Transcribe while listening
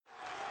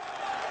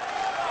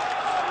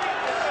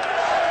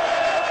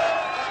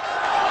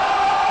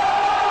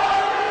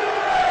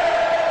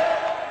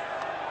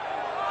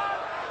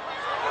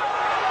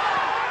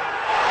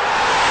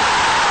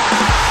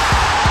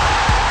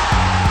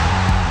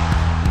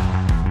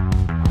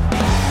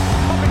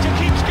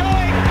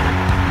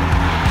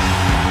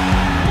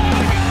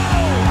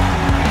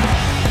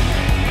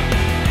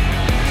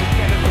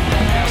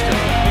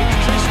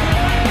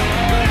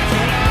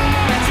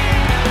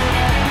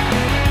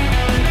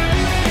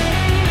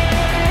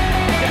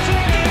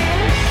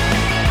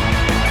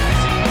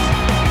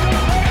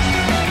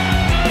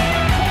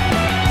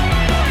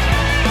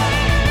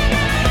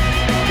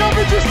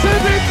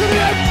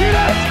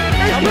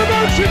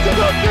destruction to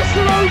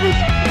Doncaster Rovers!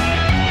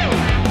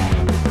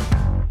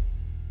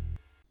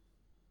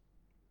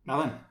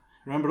 Now then,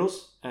 remember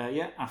us?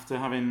 After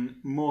having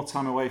more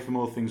time away from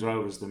all things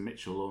Rovers than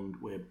Mitchell Lund,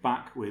 we're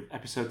back with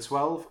episode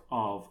 12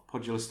 of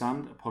Podular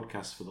Stand, a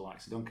podcast for the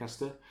likes of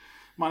Doncaster.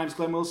 My name's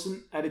Glen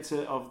Wilson,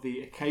 editor of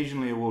the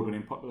occasionally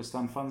award-winning Podular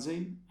Stand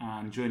fanzine,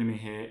 and joining me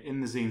here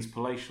in the zine's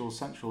palatial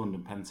central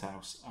London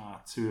penthouse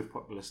are two of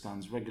Podular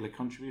Stand's regular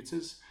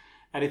contributors,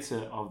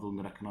 editor of the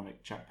London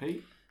Economic, Jack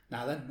Peat.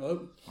 Now then,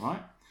 hello. All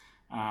right.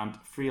 And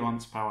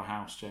freelance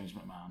powerhouse, James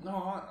McMahon. No,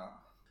 I like that.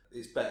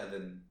 It's better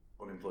than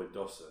unemployed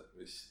Dosser,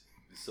 which is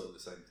sort of the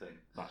same thing.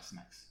 That's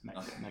next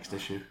Okay.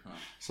 issue. Right.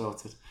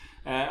 Sorted.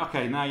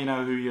 Okay, now you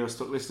know who you're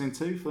stuck listening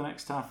to for the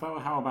next half hour.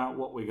 How about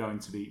what we're going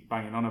to be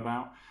banging on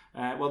about?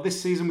 Well,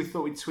 this season we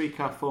thought we'd tweak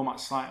our format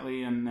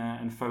slightly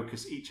and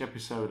focus each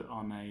episode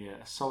on a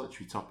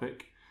solitary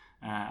topic.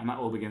 And that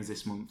all begins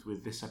this month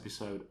with this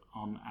episode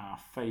on our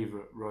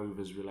favourite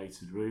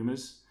Rovers-related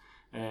rumours.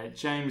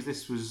 James,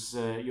 this was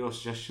your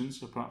suggestion,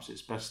 so perhaps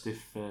it's best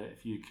if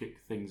you kick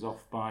things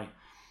off by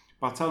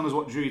telling us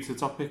what drew you to the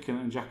topic,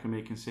 and Jack and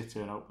me can sit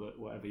here and hope that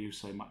whatever you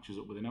say matches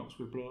up with the notes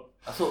we've brought.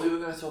 I thought we were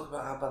going to talk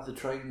about how bad the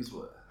trains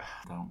were.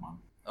 Don't, man.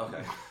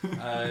 Okay.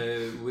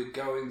 We're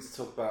going to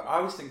talk about... I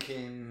was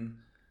thinking...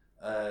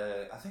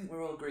 I think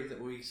we're all agreed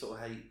that we sort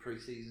of hate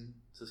pre-season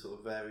to sort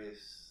of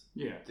various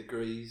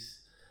degrees.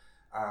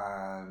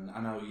 And I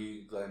know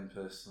you, Glenn,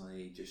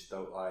 personally just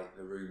don't like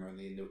the rumour and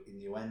the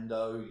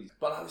innuendo.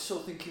 But I was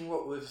sort of thinking,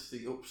 what was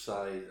the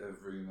upside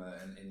of rumour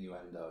and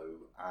innuendo?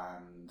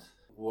 And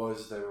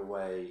was there a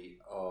way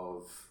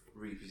of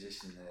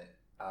repositioning it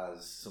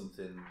as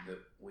something that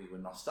we were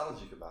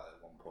nostalgic about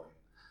at one point?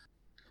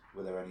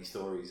 Were there any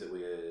stories that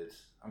we heard?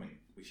 I mean,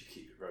 we should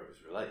keep it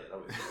Rovers-related,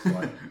 obviously.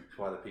 That's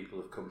why the people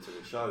have come to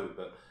the show.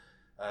 But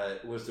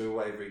was there a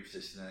way of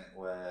repositioning it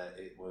where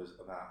it was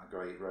about a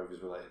great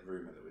Rovers-related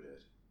rumour that we did?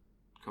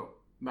 Cool.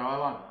 No, I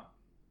like that.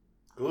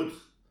 Good.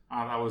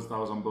 I was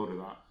on board with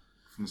that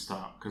from the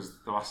start, because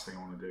the last thing I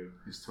want to do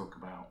is talk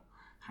about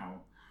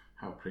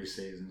how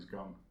pre-season's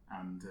gone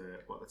and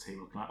what the team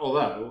look like.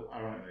 Although,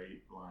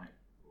 ironically,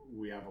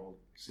 we have all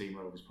seen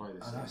Rovers play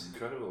this season. That's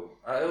incredible.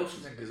 I also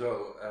think as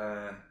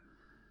well,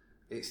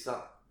 it's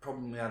that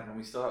problem we had when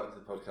we started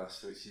the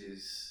podcast, which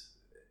is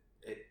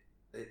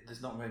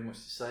there's not very much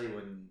to say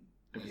when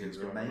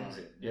you're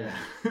amazing. Right.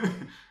 Yeah.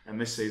 And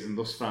this season,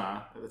 thus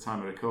far, at the time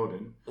of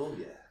recording,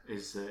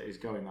 is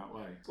going that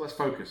way. So let's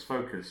focus.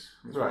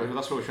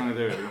 That's what we're trying to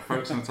do. We're going to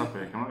focus on the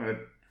topic. I'm not going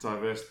to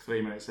diverse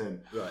 3 minutes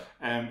in.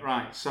 Right.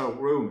 Right. So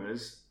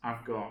rumours.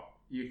 I've got.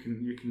 You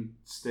can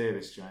steer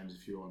this, James,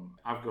 if you want.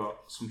 I've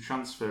got some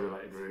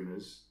transfer-related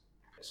rumours,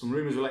 some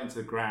rumours relating to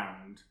the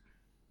ground,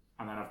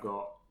 and then I've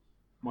got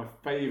my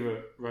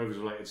favourite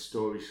Rovers-related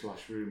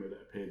story/rumour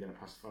that appeared in a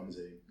past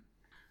fanzine.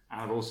 And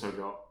I've also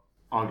got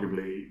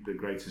arguably the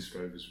greatest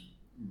Rovers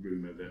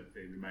rumour that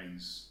it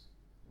remains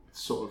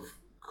sort of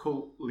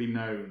cultly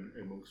known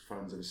amongst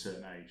fans of a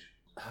certain age.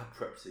 How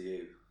prepped are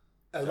you?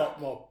 A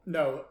lot more.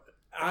 No,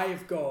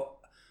 I've got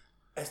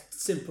a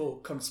simple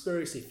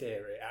conspiracy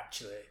theory,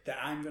 actually, that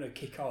I'm going to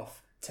kick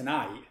off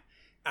tonight.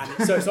 And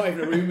so it's not even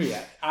a rumour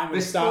yet. I'm going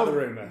to start the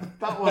rumour.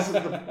 That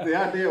wasn't the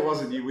idea.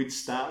 Wasn't we'd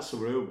start some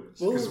rumours,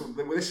 because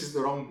this is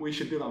the wrong. We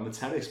should do that on the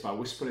terrace by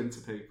whispering to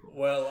people.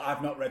 Well,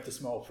 I've not read the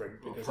small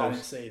print because I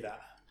didn't see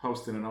that.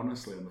 Posting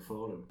anonymously on the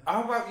forum.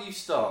 How about you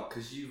start?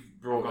 Because you've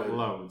brought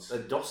loads. A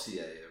dossier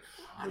of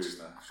rumour. I've just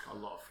got a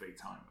lot of free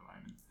time at the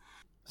moment.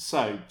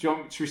 So,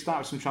 should we start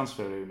with some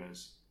transfer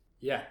rumours?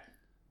 Yeah.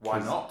 Why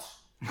not?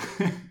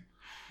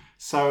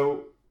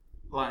 So,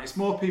 it's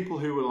more people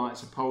who were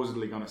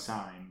supposedly going to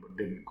sign but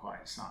didn't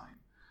quite sign.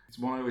 It's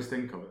one I always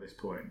think of at this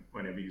point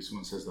whenever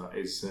someone says that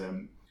is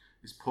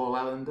Paul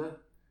Ellender,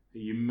 who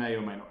you may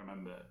or may not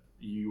remember.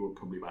 You were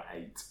probably about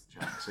 8,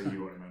 Jack, so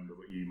you won't remember,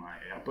 but you might.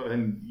 Yeah. But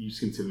then you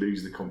seem to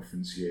lose the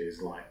conference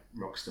years like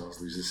rock stars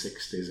lose the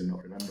 60s and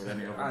not remember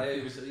any of them.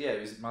 It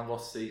was my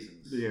lost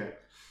seasons. Yeah.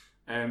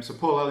 So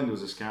Paul Ellender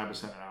was a Scarborough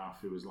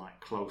centre-half who was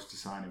close to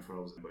signing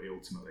for us, but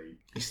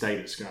he stayed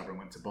at Scarborough and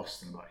went to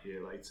Boston about a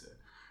year later.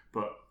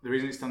 But the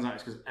reason it stands out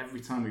is because every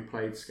time we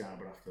played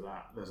Scarborough after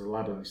that, there's a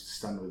lad who used to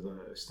stand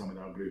with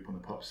our group on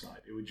the pop side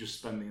who would just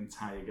spend the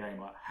entire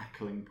game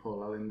heckling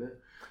Paul Ellender,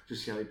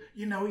 just yelling,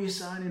 "You know you're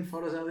signing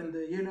for us,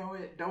 Ellender. You know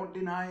it. Don't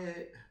deny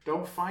it.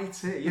 Don't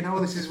fight it. You know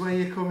this is where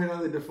you're coming,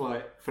 Ellender."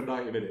 For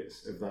 90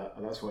 minutes of that,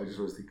 and that's why I just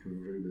always think of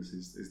rumours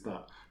is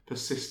that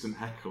persistent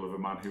heckle of a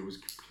man who was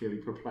completely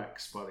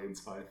perplexed by the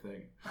entire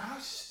thing. I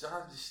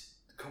just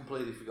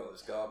completely forgot that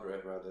Scarborough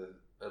ever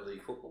had a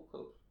league football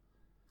club.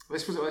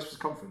 This was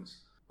conference.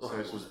 So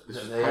this was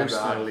post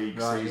their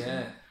league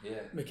season. Yeah.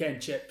 McCain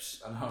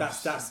chips.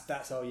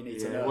 That's all you need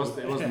to know. It was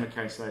the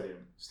McCain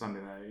Stadium,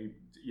 standing there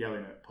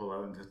yelling at Paul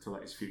Ellender to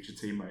let his future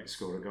teammates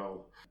score a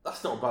goal.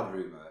 That's not a bad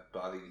rumour,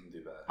 but I think you can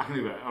do better. I can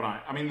do better. All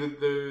right. I mean,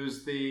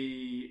 there's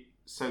the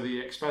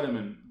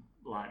experiment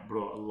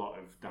brought a lot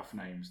of daft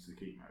names to the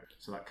keep mode.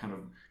 So that kind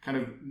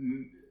of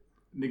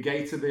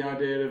negated the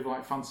idea of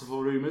like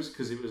fanciful rumours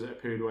because it was at a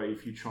period where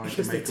if you tried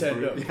to make a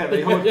rumour,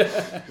 they would.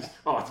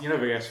 You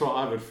never guess what?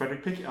 I've had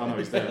Frederick Pickett. Oh no,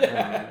 he's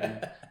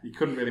there. You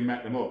couldn't really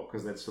make them up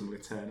because they'd suddenly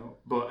turn up.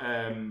 But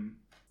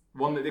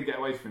one that did get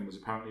away from him was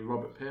apparently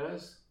Robert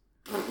Pires.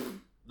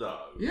 No.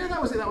 Yeah,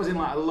 that was it. That was in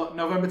like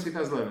November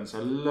 2011. So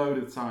a load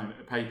of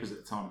papers at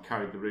the time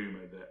carried the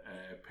rumour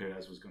that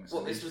Pires was going to.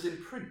 Well, this was in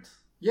print.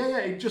 Yeah,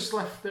 it just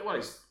left. Well,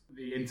 it's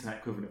the internet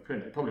equivalent of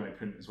print. It probably made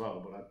print as well,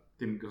 but I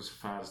didn't go so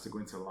far as to go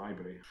into the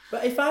library.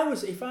 But if I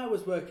was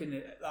working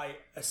at like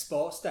a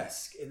sports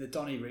desk in the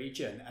Donny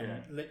region,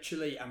 and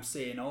literally I'm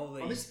seeing all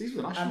these. These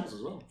were nationals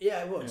as well.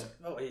 Yeah, it was.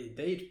 Yeah. Well,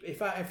 indeed.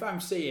 If I'm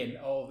seeing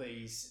all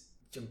these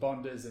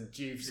Jambondas and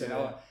Juves and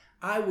all,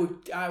 I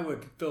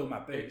would fill my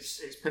boots.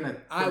 It's been a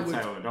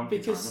tail of donkey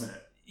time, isn't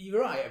it?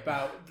 You're right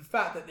about the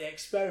fact that the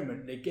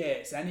experiment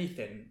negates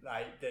anything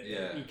like that.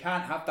 You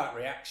can't have that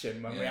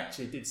reaction when we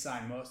actually did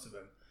sign most of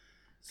them.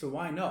 So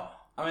why not?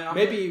 I mean,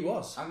 maybe he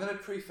was. I'm going to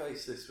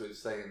preface this with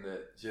saying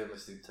that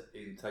journalistic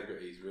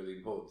integrity is really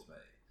important to me.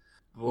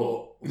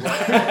 But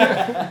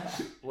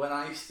when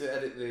I used to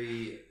edit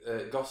the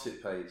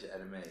gossip page at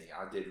NME,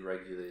 I did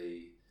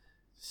regularly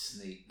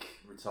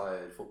sneak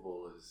retired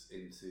footballers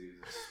into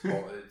the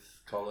spotted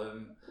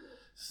column.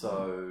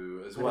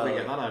 So where did we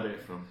get that idea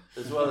from?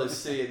 As well as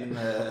seeing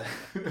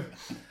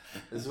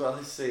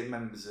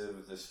members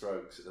of the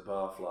Strokes at the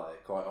Barfly,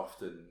 quite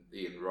often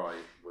Ian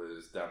Wright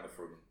was down the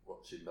front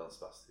watching Bell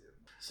Sebastian.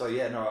 So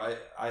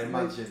I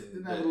imagine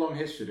didn't they have a long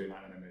history doing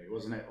that in NME?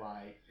 Wasn't it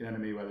like in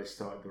NME where they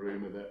started the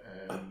rumour that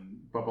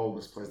Bob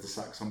Aldous plays the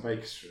sax on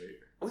Baker Street?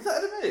 Was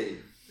that NME?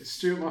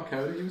 Stuart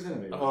Marconi, he was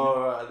NME. Oh,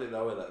 right, I didn't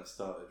know where that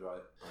started,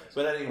 right.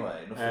 But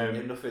anyway,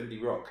 enough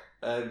indie rock.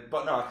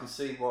 But no, I can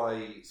see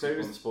why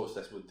people on the sports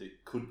desk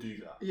could do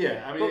that.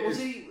 Yeah, I mean,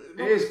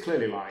 it is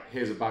clearly like,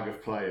 here's a bag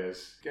of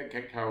players.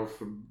 Get Carol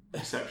from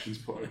reception's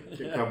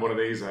get one of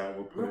these out.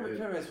 We'll put Robert it in.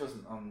 Perez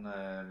wasn't on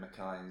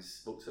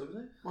Mackay's books, was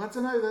he? Well, I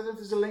don't know.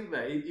 There's a link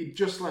there. He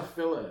just left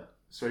Villa,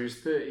 so he was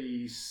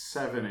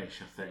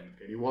 37ish, I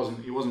think, and he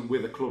wasn't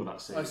with the club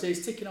that season. Oh, so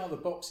he's ticking all the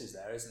boxes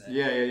there, isn't it?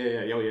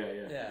 Yeah. Oh,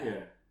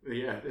 yeah.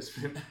 Yeah,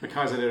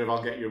 Mackay's idea of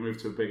I'll get you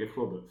moved to a bigger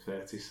club at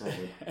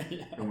 37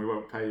 and we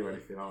won't pay you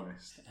anything,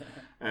 honest.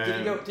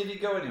 Did he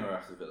go anywhere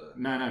after Villa?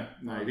 No,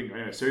 he didn't go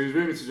anywhere. So he was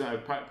rumoured to.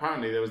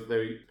 Apparently,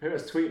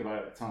 Pires tweeted about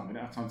it at the time. We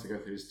didn't have time to go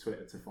through his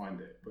Twitter to find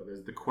it, but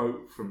there's the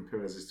quote from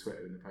Pires'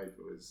 Twitter in the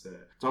paper was,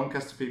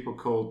 "Doncaster people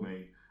called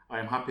me. I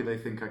am happy they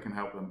think I can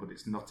help them, but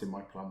it's not in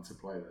my plan to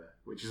play there."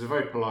 Which is a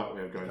very polite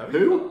way of going,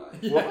 who?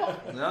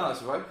 What? No,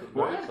 it's very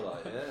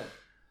polite, yeah.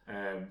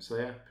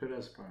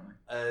 Pires apparently.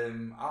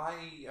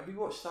 Have you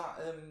watched that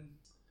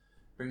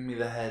Bring Me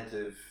the Head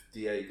of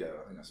Diego?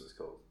 I think that's what it's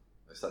called.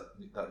 It's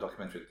that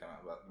documentary that came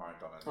out about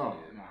Maradona. Oh,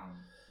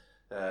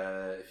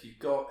 no. If you've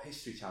got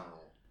History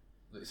Channel,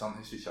 it's on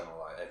History Channel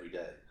like every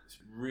day. It's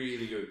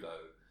really good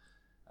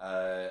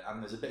though.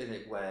 And there's a bit in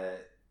it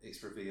where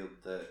it's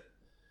revealed that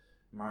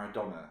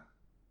Maradona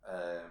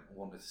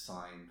wanted to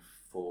sign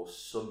for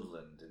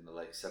Sunderland in the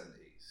late 70s.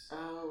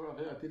 Oh,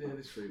 right, I did hear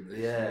this rumour.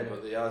 Yeah,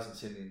 but the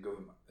Argentinian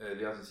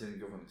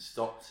government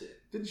stopped it.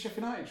 Didn't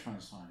Sheffield United try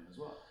and sign him as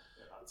well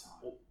at that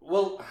time?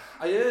 Well,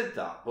 I heard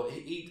that, but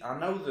I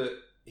know that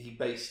he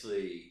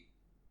basically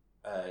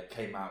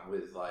came out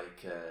with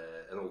like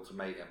an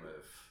ultimatum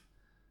of,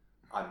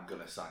 "I'm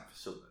going to sign for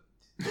Sunderland."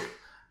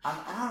 And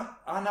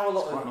I know a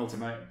lot quite an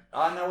ultimatum.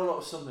 I know a lot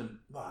of Sunderland.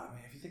 Well, I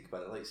mean, if you think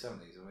about it, late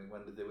 70s. I mean,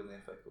 when did they win the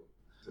FA Cup?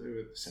 They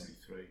were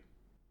 73.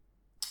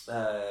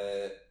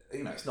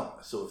 It's not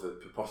a sort of a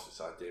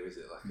preposterous idea, is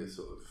it? Like a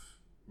sort of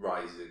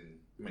rising.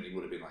 I mean, he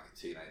would have been like a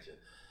teenager.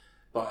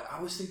 But I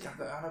was thinking,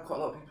 I know quite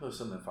a lot of people who are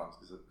Sunderland fans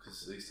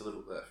because they used to live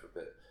up there for a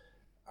bit.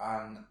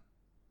 And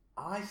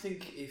I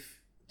think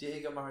if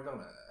Diego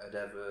Maradona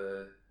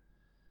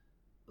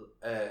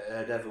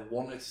had ever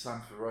wanted to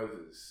sign for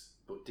Rovers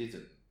but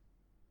didn't,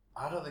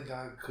 I don't think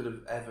I could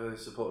have ever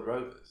supported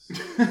Rovers.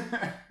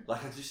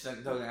 Like, I just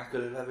don't think I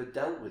could have ever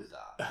dealt with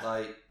that.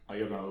 Like,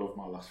 you're going to love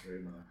my last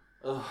rumour then.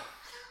 Oh,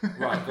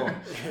 right, go on.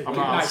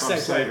 I'm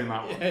saving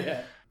that one.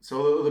 Yeah. So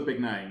all the other big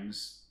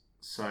names.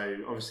 So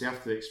obviously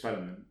after the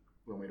experiment,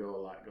 when we'd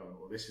all like gone,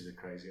 well, this is a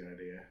crazy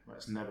idea.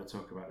 Let's never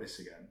talk about this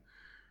again.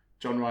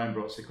 John Ryan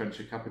brought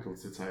Sequential Capital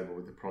to the table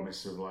with the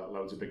promise of like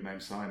loads of big name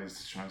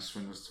signings to try and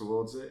swing us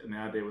towards it. And the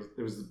idea was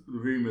there was the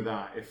rumour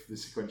that if the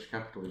Sequential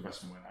Capital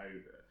investment went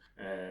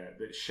over,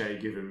 that Shay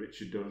Given,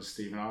 Richard Dunn, and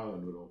Stephen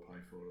Ireland would all play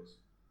for us.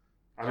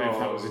 I don't know if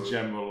that was a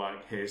general,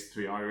 like, here's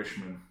 3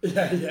 Irishmen.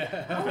 Yeah.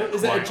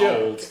 Is it a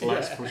joke? Old,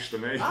 let's push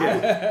them in.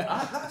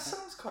 That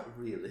sounds quite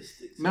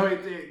realistic. No,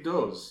 it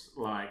does.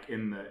 Like,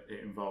 in that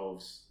it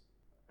involves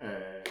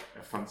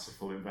a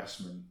fanciful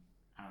investment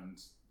and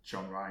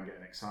John Ryan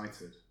getting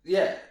excited.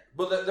 Yeah,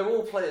 but they're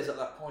all players at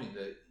that point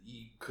that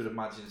you could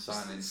imagine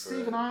signing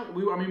Stephen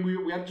Ireland,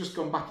 we had just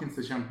gone back into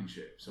the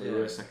Championship, so we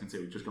were second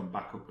tier, we'd just gone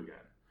back up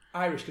again.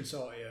 Irish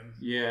consortium.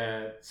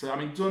 Yeah, so, I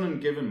mean, Dunn and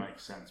Given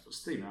makes sense, but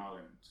Stephen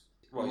Ireland...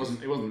 Well, it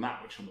wasn't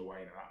that much on the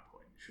wane at that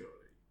point, surely.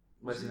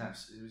 Where's he now?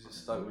 He was at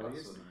Stoke.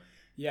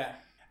 Yeah.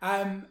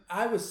 I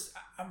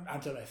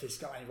don't know if it's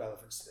got any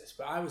relevance to this,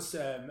 but I was.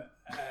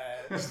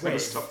 It's never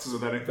stopped us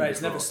with anything. Right,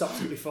 it's never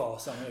stopped us before,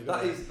 so I'm going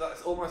to go.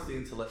 That's almost the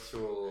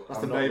intellectual. That's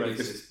I'm the not name racist of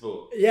this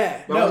book.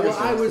 Yeah,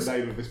 I was the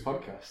name of this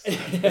podcast.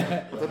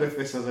 Yeah. I don't know if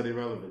this has any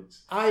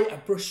relevance. I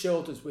brushed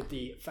shoulders with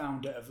the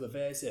founder of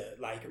Rovers,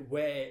 like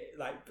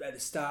at the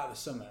start of the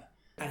summer,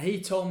 and he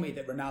told me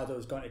that Ronaldo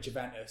was going to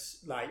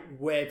Juventus, like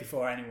way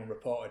before anyone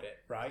reported it,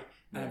 right?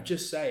 And I'm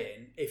just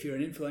saying, if you're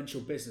an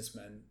influential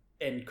businessman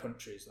in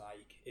countries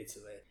like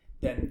Italy,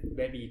 then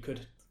maybe you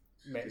could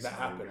make that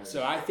happen.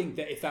 So I think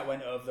that if that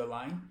went over the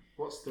line,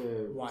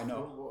 why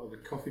not? What are the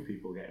coffee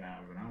people getting out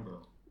of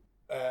Ronaldo?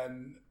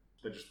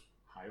 They're just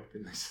high up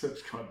in this.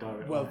 Just can't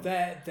direct. Well,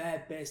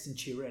 they're based in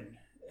Turin,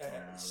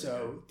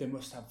 so they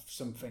must have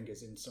some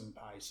fingers in some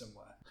pie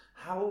somewhere.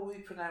 How are we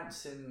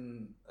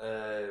pronouncing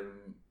the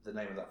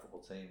name of that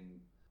football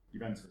team?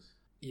 Juventus.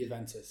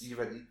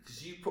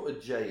 Because you put a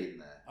J in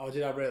there. Oh,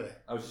 did I really?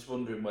 I was just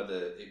wondering whether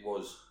it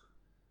was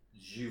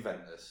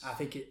Juventus. I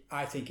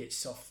think it's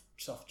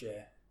soft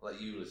J. Like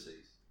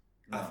Ulysses.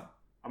 No.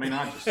 I mean,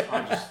 I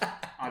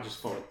just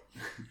follow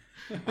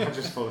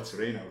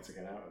Torino to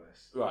get out of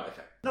this. Right.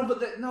 Okay. No, but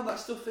that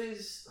stuff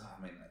is.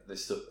 I mean,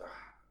 this stuff.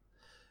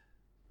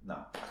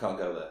 No, I can't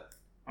go there.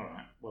 All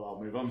right. Well, I'll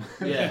move on.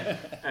 Yeah.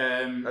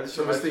 I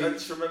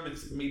just remembered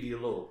media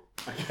law.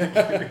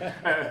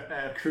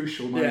 A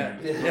crucial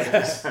moment.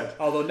 Yeah.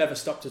 Although never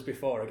stopped us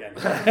before again.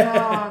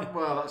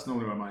 Well, that's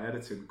normally when my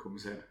editing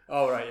comes in.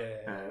 Oh, right,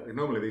 yeah.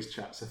 Normally these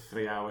chats are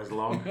 3 hours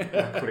long.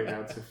 I put it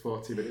down to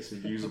 40 minutes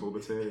of usable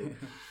material.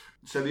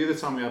 So the other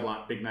time we had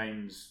like big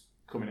names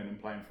coming in and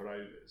playing for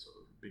Rovers,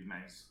 or big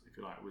names, if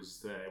you like,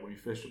 was when we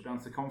first went down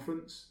to the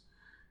conference.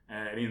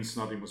 And Ian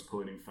Snodding was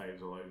pulling in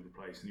favours all over the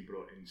place, and he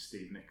brought in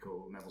Steve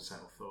Nicol, Neville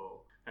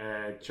Southall,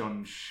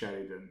 John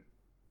Sheridan,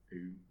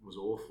 who was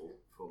awful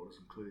for us,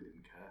 and clearly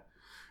didn't care.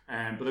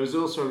 But there was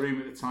also a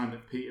rumour at the time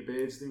that Peter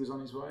Beardsley was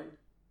on his way.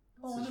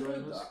 Oh, I never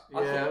heard that.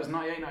 Yeah, it was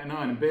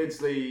 98-99, and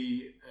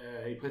Beardsley,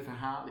 he played for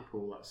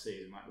Hartlepool that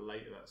season, like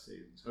later that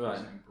season, so it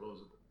wasn't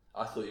implausible.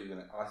 I thought you were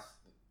going to...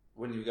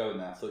 When you were going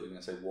there, I thought you were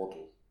going to say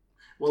Waddle.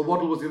 Well,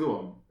 Waddle was the other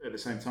one at the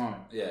same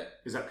time. Yeah.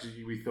 Is that because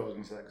we thought I was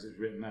going to say that because it was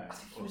written there? I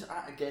think he was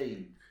at a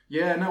game.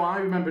 Yeah, no, I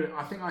remember.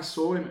 I think I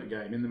saw him at a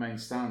game in the main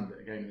stand at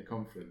a game in the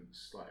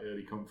conference, like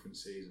early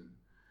conference season,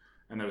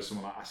 and there was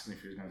someone like asking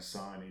if he was going to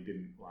sign. He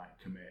didn't like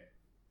commit.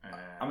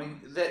 I mean,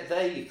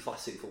 they're your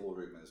classic football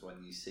rumours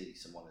when you see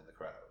someone in the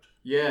crowd.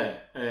 Yeah,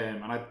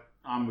 and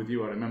I'm with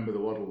you. I remember the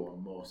Waddle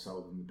one more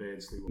so than the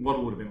Beardsley one.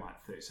 Waddle would have been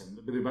like 37,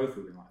 but they both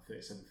would have been like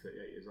 37,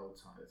 38 years old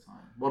at the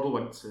time. Waddle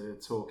went to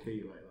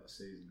Torquay late that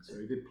season, so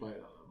he did play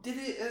at that level. Did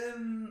it? At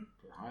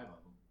a high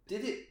level.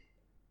 Did it?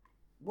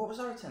 What was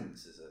our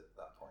attendances at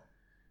that point?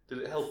 Did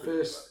it help?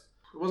 First,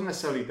 it wasn't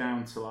necessarily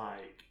down to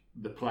like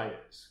the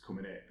players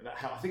coming in.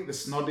 I think the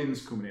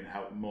Snoddings coming in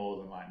helped more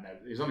than like Nev.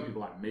 It was only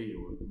people like me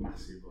who were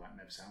massive like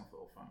Nev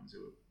Southall fans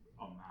who were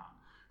on that.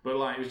 But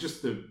like it was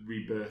just the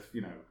rebirth,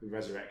 the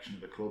resurrection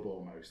of the club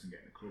almost, and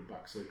getting the club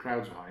back. So the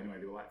crowds were high anyway.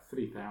 There were like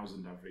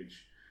 3,000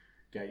 average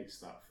gates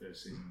that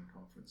first season in the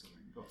conference. I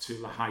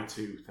think got high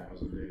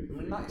 2,000 really. I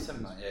mean,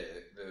 97,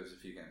 98, there was a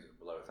few games that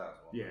were below 1,000.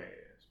 Yeah,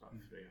 it's about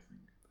 3, I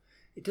think.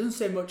 It doesn't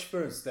say much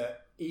for us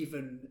that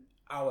even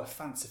our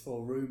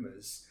fanciful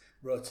rumours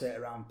rotate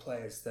around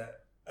players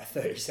that are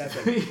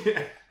 37.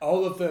 Yeah.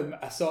 All of them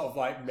are sort of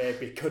like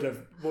maybe could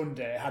have one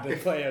day had a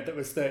player that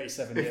was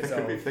 37 years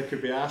old. If they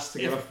could be asked to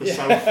get off the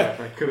sofa,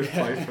 they could have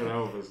played for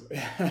Rovers.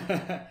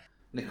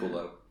 Nicol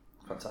though,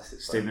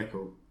 fantastic. Steve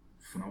Nicol,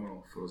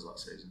 phenomenal for us that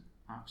season.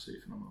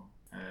 Absolutely phenomenal.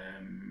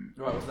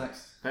 Right, what's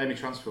next? Pay me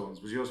transfer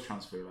ones. Was yours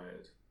transfer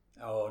related?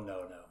 Oh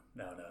no.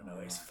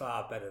 It's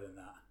far better than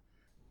that.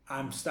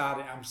 I'm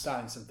starting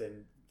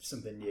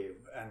something new,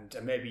 and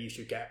maybe you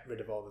should get rid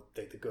of all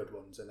the good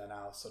ones, and then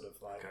I'll sort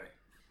of like. Okay.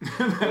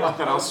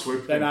 Then I'll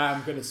swoop in. Then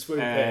I'm going to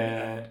swoop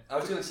in. I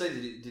was going to say,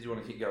 did you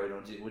want to keep going,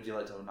 or would you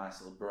like to have a nice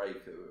little break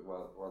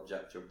while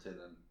Jack jumped in?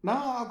 And no,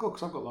 I'll go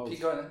because I've got loads.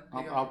 Keep going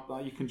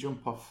then. You can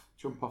jump off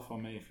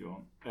on me if you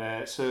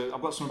want. So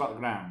I've got something about the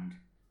ground.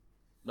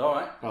 All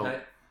right. Okay.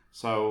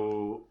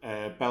 So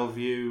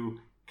Bellevue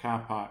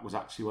car park was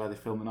actually where they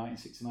filmed the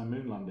 1969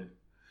 moon landing.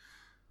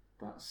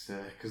 That's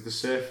because the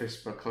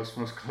surface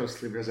most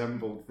closely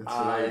resembled the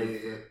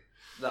terrain.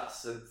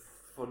 That's a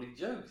funny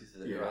joke,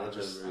 isn't it? Yeah, I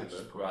just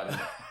right.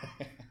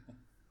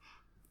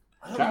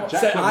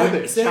 Jack went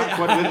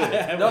with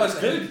it. No, it's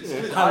good. It's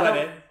good.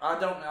 I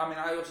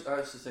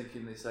was just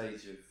thinking this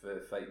age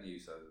of fake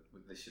news, so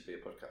this should be a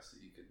podcast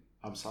that you can.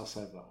 I'll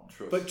save that one.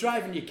 Trust. But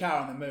driving your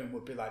car on the moon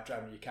would be like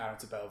driving your car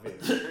into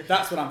Bellevue.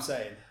 That's what I'm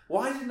saying.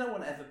 Why did no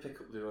one ever pick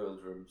up the oil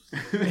drums?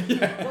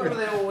 Why were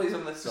they always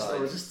on their side?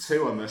 There were just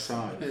 2 on their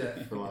side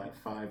for like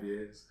 5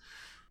 years.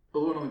 The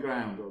one on the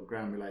ground or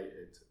ground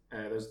related.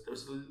 There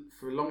was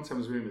for a long time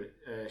was a rumour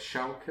that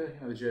Schalke,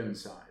 the German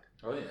side.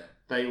 Oh yeah.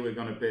 They were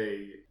going to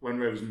be, when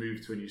Rovers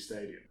moved to a new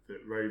stadium, that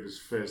Rovers'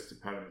 first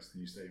opponent to the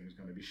new stadium was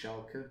going to be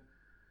Schalke,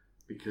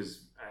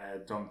 because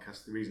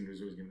Doncaster, the reason it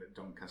was always given that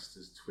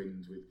Doncaster's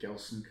twinned with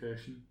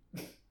Gelsenkirchen.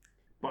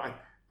 But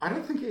I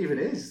don't think it even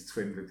is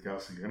twinned with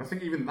Gelsinger, and I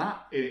think even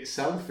that in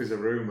itself is a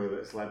rumour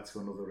that's led to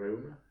another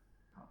rumour.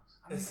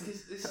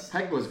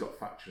 Pegler's got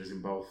factories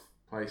in both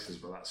places,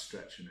 but that's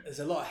stretching it. There's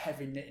a lot of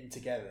heavy knitting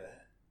together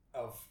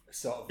of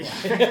sort of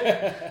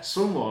like...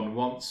 Someone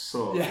once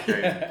saw a game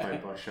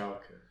played by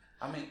Schalke.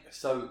 I mean,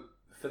 so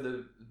for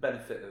the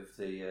benefit of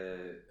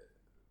the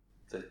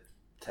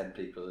 10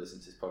 people who listen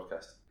to this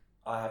podcast,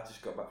 I have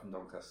just got back from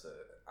Doncaster,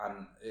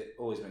 and it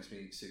always makes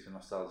me super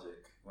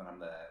nostalgic when I'm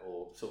there,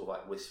 or sort of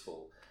like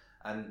wistful.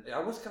 And I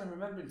was kind of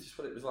remembering just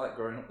what it was like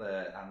growing up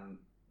there and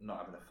not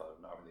having a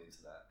phone, not having the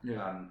internet.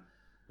 Yeah. And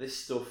this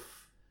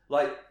stuff,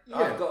 like,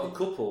 I've got a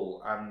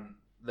couple, and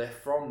they're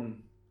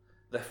from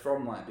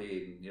like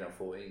being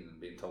 14 and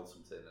being told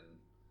something, and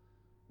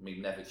me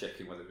never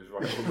checking whether it was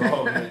right or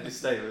wrong, and it just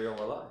stayed with me all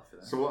my life. You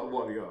know? So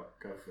what have you got?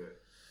 Go for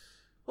it.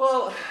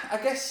 Well, I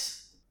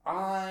guess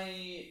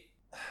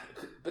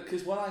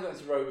because when I got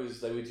into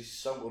Rovers, they were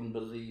just so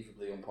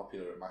unbelievably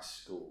unpopular at my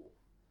school.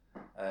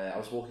 I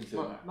was walking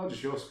through... Not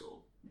just your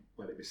school,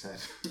 let it be said.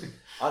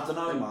 I don't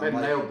know, man. They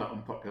nailed that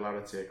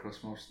unpopularity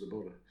across most of the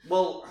border.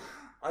 Well,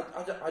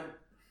 I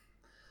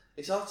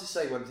it's hard to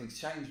say when things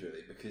change,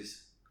 really,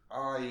 because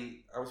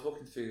I was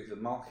walking through the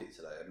market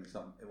today. I mean,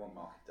 it wasn't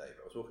market day,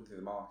 but I was walking through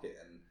the market,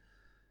 and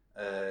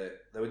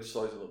there were just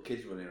loads of little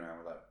kids running around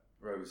with like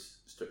Rose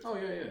strips. Oh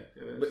yeah.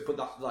 But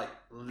that like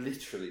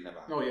literally never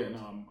happened. Oh yeah,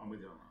 no, I'm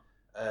with you on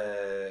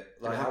that.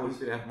 Like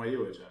did it happen where you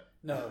were, Jack?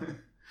 No.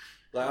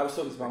 Like I was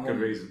talking to my mum. Good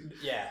reason.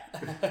 Yeah.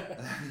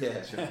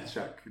 Yeah.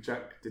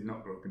 Jack did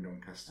not grow up in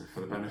Doncaster,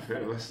 for the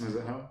benefit of listeners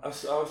at home. I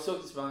was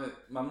talking to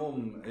my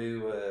mum,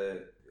 who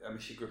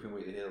she grew up in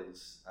Wheatley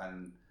Hills,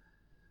 and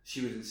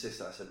she would insist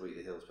that I said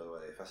Wheatley Hills. By the way,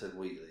 if I said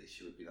Wheatley,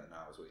 she would be like, "No,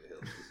 I was Wheatley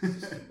Hills."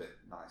 It's just a bit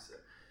nicer.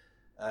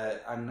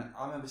 And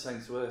I remember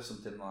saying to her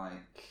something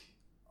like,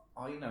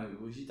 "Oh,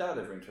 was your dad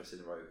ever interested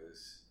in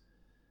Rovers?"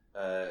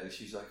 And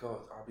she was like,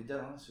 "Oh, I'll be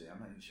dead honest with you, I'm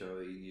not even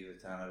sure he knew the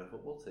town had a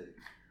football team,"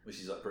 which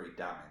is like pretty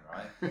damning,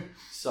 right?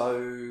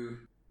 So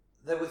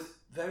there were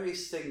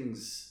various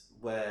things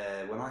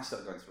where when I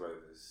started going to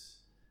Rovers,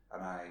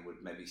 and I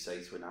would maybe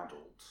say to an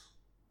adult,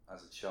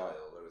 as a child,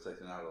 I would say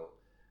to an adult,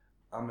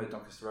 "I'm a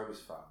Doncaster Rovers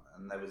fan,"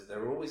 and there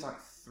were always like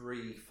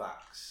 3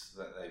 facts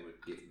that they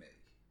would give me,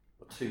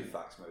 or 2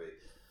 facts maybe.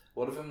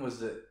 One of them was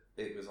that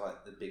it was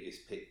like the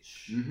biggest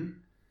pitch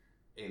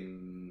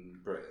in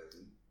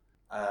Britain.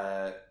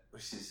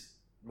 Which is,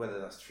 whether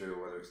that's true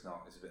or whether it's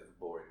not, is a bit of a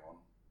boring one.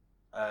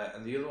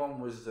 And the other one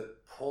was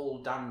that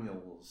Paul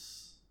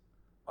Daniels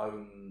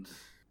owned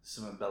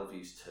some of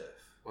Bellevue's turf.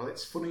 Well,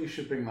 it's funny you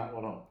should bring that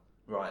one up.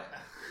 Right.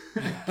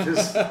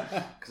 Because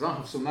I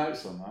have some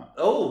notes on that.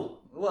 Oh,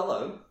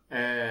 well,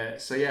 hello.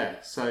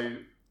 So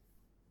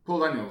Paul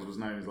Daniels was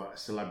known as like a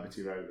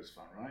celebrity Rovers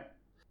fan, right?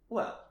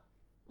 Well.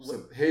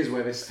 So here's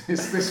where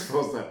this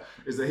falls down,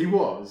 is that he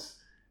was,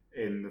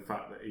 in the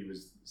fact that he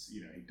was,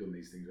 he'd done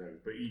these things over,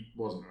 but he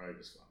wasn't a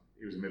Rovers fan.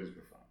 He was a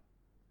Middlesbrough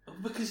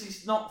fan. Because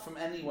he's not from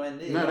anywhere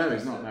near. No,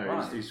 he's not. No,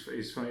 right. he's a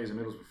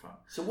Middlesbrough fan.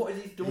 So what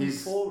has he done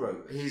for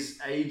Rovers? His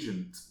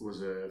agent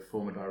was a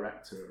former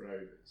director at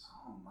Rovers.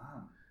 Oh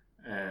man.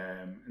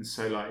 And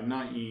so, like in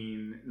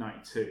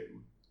 1992,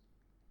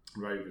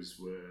 Rovers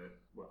were,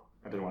 well,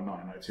 I don't know why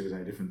 1992 was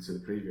any different to the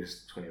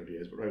previous 20 odd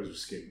years, but Rovers were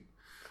skiing.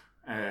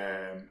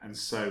 And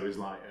so it was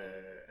like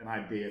an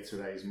idea to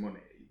raise money.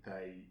 I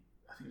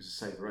think it was the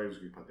Save the Rovers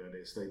group had the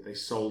idea. So they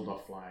sold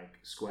off like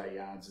square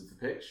yards of the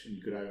pitch, and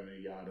you could own a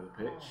yard of the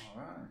pitch. Oh,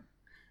 right.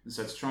 And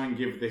so to try and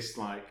give this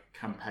like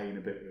campaign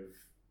a bit of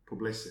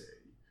publicity,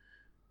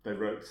 they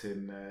roped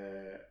in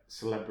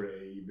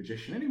celebrity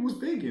magician, and he was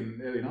big in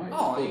the early 90s.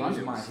 Oh, he was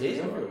my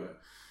hero.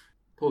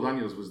 Paul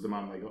Daniels was the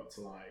man they got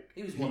to like.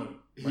 He was one of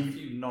a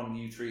few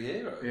non-U-Tree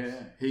heroes.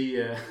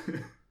 Yeah,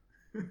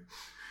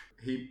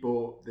 he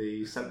bought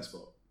the centre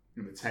spot,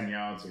 the 10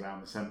 yards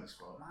around the centre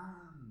spot.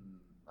 Man,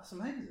 that's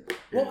amazing.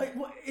 Yeah.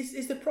 What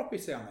is the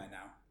property on there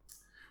now?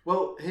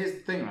 Well, here's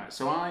the thing, right?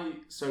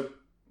 So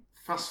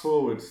fast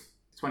forward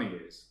 20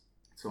 years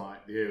to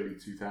like the early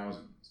 2000s,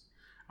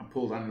 and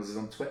Paul Daniels is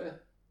on Twitter.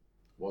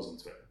 Was on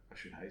Twitter, I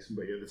should hasten,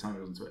 but at the time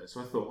he was on Twitter.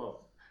 So I thought,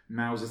 well,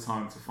 now's the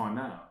time to find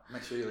out.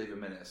 Make sure you leave a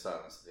minute of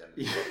silence at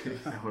the end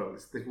of the podcast. Well,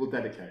 we'll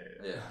dedicate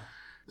it. Yeah.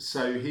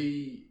 So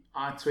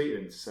I tweeted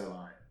him to say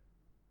like,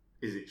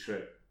 is it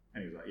true?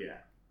 And he was like, yeah,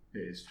 it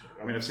is true.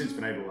 I mean, I've since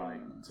been able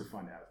to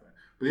find out.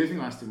 But the other thing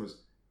I asked him was,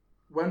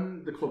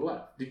 when the club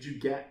left, did you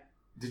get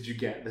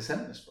the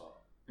centre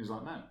spot? He was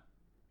like, no.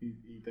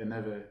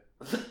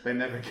 They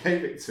never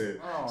gave it to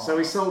him. Oh. So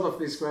he sold off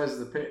these squares of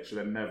the pitch and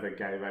then never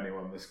gave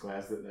anyone the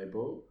squares that they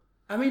bought.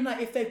 I mean, like,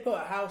 if they put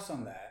a house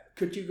on there,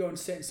 could you go and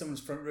sit in someone's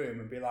front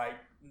room and be like,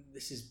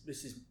 this is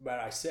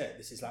where I sit,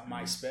 this is like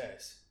my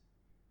space?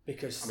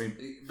 Because I mean,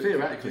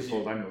 theoretically,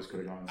 Paul Daniels could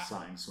have gone and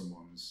signed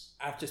someone's.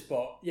 I've just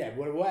bought,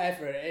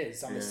 whatever it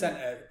is on the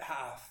centre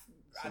half.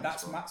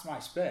 That's my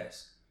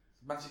space.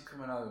 Imagine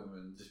coming home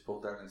and just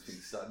pull down and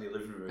things sat in your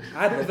living room.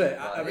 I'd love it.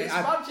 It's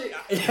magic.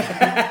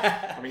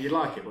 I mean, you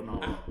like it, but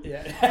not a lot.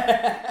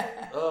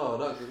 Yeah. Oh,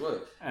 that could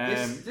work.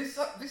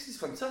 This is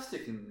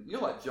fantastic, and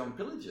you're like John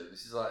Pillager.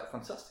 This is like a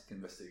fantastic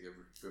investigative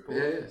report.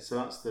 Yeah. So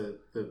that's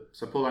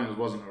so Paul Daniels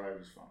wasn't a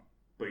Rovers fan,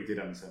 but he did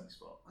own the 70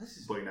 spot.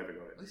 But he never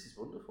got it. This is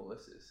wonderful.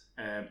 This is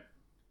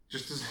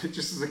just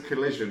as a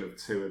collision of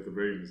two of the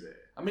rumours here.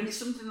 I mean, it's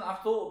something that I've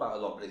thought about a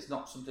lot, but it's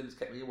not something that's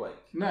kept me awake.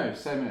 No,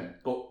 same here.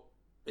 But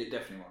it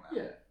definitely won't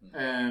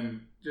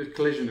happen. Yeah. Just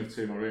collision of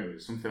two of my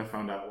rumours. Something I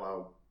found out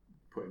while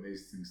putting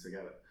these things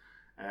together.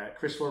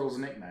 Chris Waddle's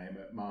nickname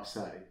at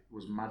Marseille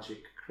was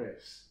Magic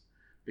Chris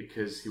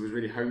because he was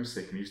really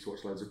homesick and used to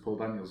watch loads of Paul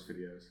Daniels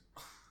videos.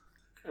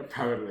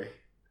 Apparently.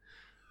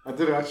 I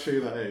don't know how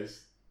true that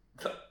is.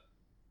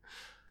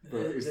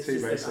 But his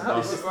teammates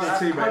How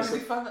did we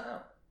find that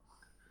out?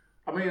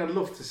 I mean, I'd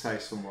love to say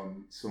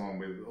someone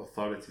with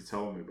authority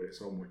told me, but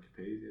it's on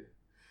Wikipedia.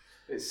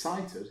 It's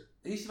cited.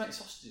 He used to make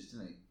sausages,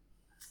 didn't he?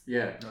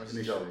 Yeah,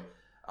 initially.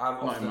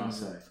 I've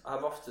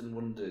often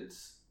wondered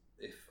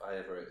if I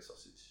ever ate a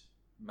sausage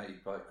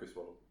made by Chris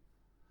Waddle.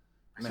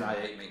 I mean, I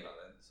ate meat back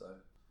then, so.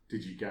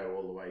 Did you go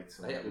all the way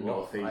to the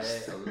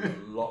northeast? I ate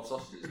a lot of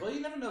sausages. Well,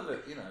 you never know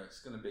that,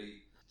 it's going to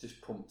be just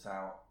pumped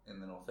out in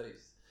the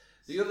northeast.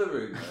 The other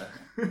rumour,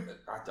 I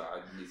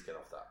need to get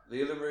off that.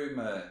 The other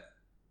rumour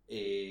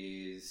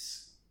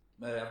is,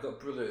 I've got a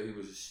brother who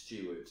was a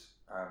steward,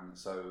 and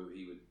so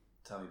he would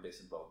tell me bits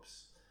and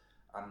bobs.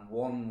 And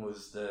one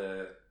was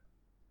there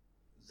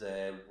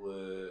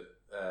were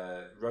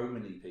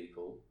Romany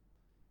people.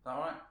 Is that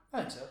right? I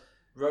think so.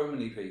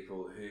 Romany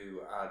people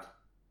who had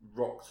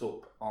rocked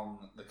up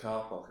on the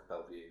car park at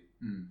Bellevue.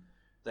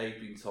 They'd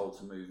been told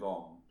to move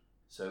on,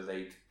 so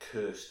they'd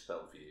cursed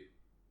Bellevue.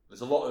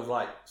 There's a lot of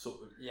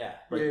sort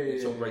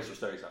of racial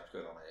stereotypes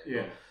going on here.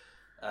 Yeah.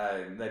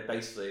 They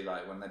basically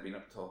when they'd been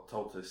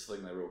told to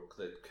sling their hook,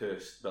 they'd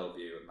cursed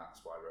Bellevue, and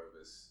that's why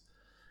Rovers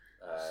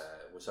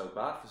were so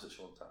bad for such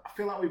a long time. I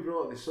feel like we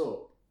brought this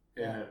up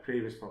in a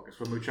previous podcast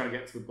when we were trying to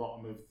get to the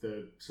bottom of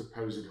the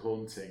supposed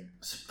haunting.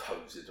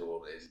 Supposed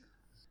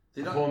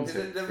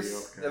haunting. Never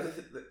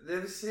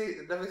see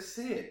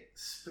it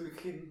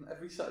spooking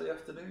every Saturday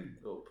afternoon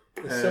up.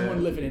 There's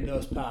someone living in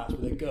those parts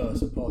with a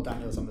ghost of Paul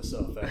Daniels on the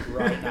sofa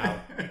right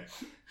now.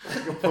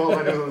 They've got Paul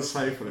Daniels on the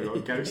sofa, they've got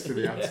a ghost in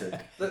the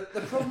attic.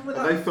 The problem with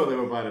they thought they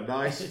were buying a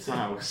nice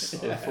house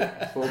on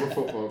a former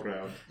football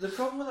ground. The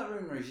problem with that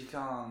rumour is you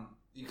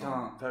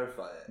can't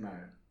verify it. No.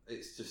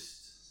 It's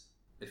just,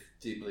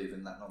 do you believe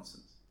in that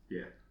nonsense?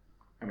 Yeah.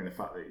 I mean, the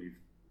fact that you've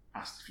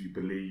asked if you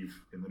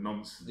believe in the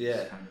nonsense.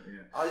 Yeah.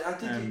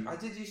 I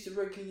did used to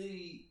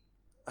regularly.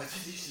 I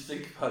did used to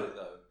think about it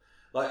though.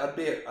 I'd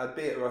be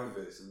at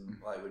Rovers and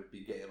would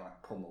be getting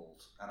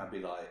pummeled, and I'd be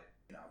like,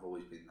 I've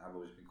always been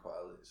quite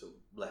a sort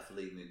of left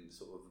leaning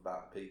sort of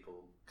about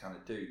people kind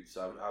of dude.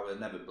 So I was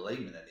never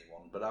blaming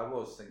anyone, but I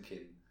was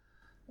thinking,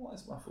 why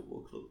is my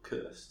football club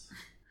cursed?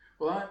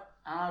 Well,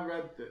 I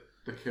read that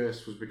the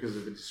curse was because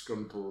of a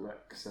disgruntled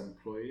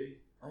ex-employee.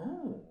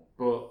 Oh.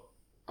 But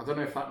I don't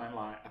know if that meant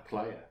a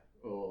player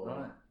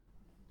or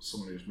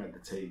someone who's made the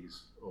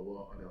teas or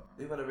what. I don't know.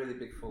 Who had a really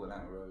big falling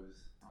out with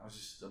Rose? I was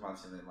just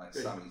imagining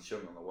Sammy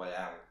Chung on the way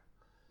out,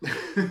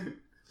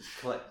 just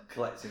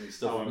collecting his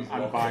stuff.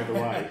 And by the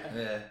way,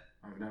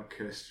 I've now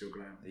cursed your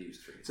ground. He was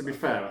treated. To be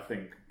fair, I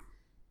think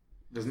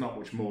there's not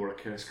much more a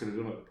curse could have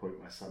done at the point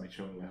where Sammy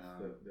Chung left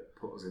that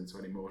put us into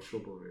any more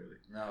trouble, really.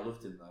 No, I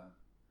loved him though.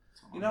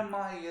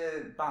 My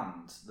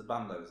band, the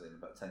band I was in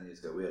about 10 years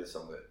ago, we had a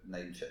song that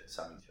name-checked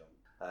Sammy Chung.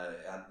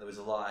 And there was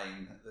a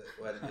line that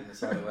went in the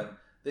song that went,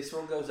 "This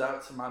one goes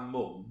out to my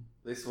mum,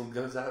 this one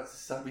goes out to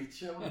Sammy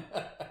Chung."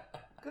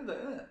 Good,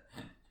 isn't it?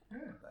 Yeah.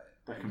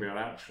 That can be our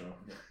outro.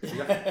 Yeah.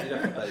 You have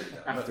to play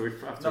it after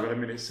we've had a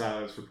minute's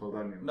silence for Paul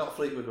Daniels. Not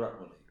Fleetwood Mac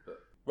money, but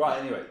right.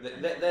 Anyway,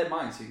 they're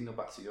mine, so you can go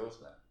back to yours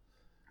now.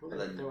 Well,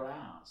 they were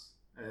ours.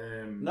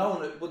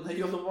 No,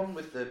 you're the one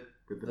with the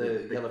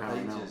big yellow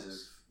pages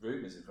of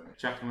rumours in front of you.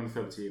 Jack, I'm going to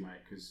throw it to you,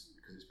 mate, because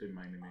it's been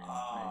mainly me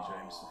and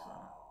James so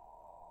far.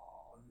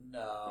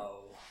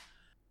 No.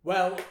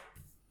 Well,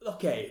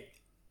 okay.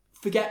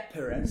 Forget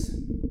Perez,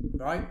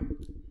 right?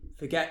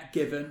 Forget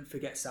Given,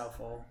 forget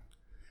Southall.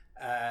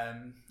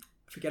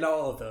 Forget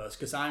all of those,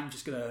 because I'm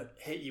just going to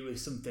hit you with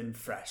something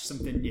fresh,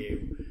 something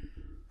new.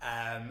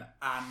 And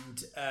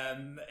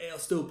it'll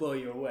still blow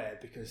you away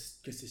because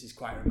this is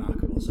quite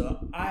remarkable.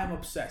 So I am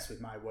obsessed with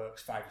my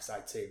Works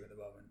 5-a-side team at the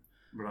moment,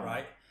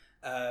 right?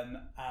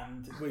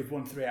 And we've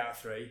won 3 out of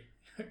 3.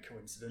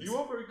 Coincidence. You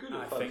are very good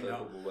at fantasy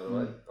football, by the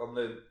way. On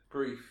the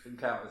brief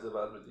encounters I've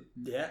had with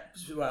you. Yeah,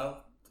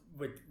 well,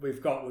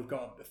 we've got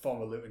a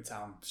former Luton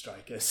Town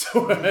striker,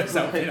 so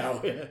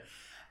yeah.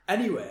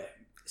 Anyway,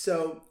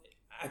 so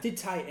I did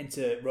tie it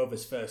into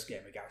Rovers' first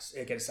game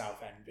against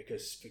Southend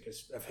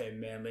because of him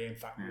mainly. In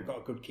fact, we've got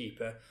a good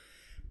keeper,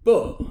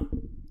 but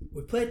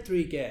we played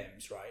 3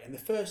 games, right? And the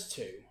first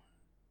 2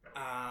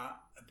 are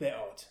a bit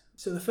odd.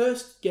 So the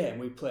first game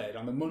we played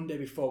on the Monday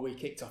before we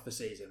kicked off the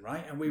season,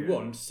 right? And we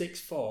won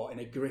 6-4 in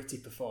a gritty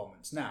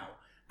performance. Now,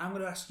 I'm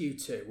going to ask you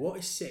 2. What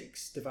is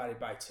 6 divided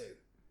by 2?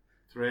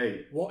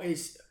 3. What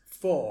is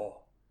 4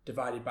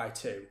 divided by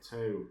 2?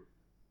 2.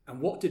 And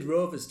what did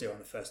Rovers do on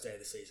the first day of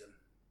the season?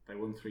 They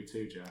won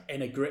 3-2, Jack.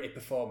 In a gritty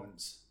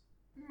performance.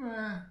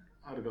 I'd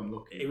have gone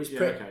lucky. It was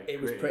gritty.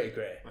 pretty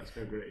gritty. Let's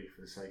go gritty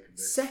for the sake of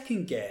this.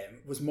 Second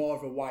game was more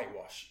of a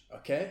whitewash,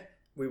 okay?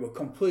 We were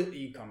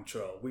completely in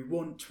control. We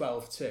won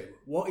 12-2.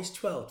 What is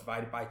 12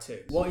 divided by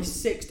 2? What is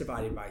 6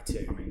 divided by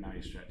 2? I mean, now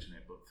you're stretching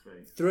it, but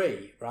 3.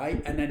 3,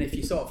 right? And then if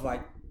you sort of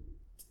like,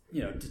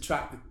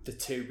 detract the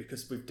 2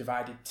 because we've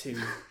divided 2,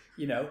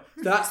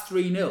 that's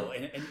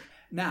 3-0. And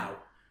now,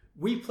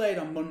 we played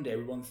on Monday,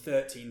 we won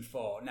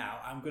 13-4. Now,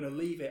 I'm going to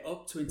leave it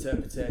up to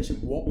interpretation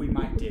what we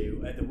might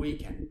do at the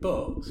weekend.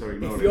 But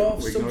if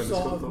you're some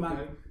sort of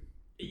man...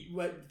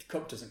 Well, the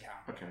cup doesn't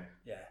count. Okay.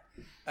 Yeah.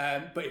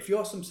 But if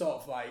you're some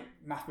sort of like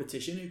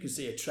mathematician who can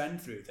see a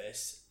trend through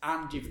this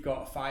and you've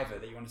got a fiver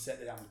that you want to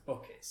set down the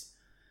buckets...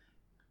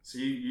 So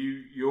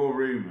your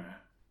rumour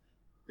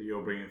that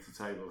you're bringing to the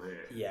table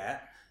here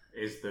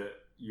is that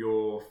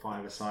your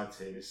five-a-side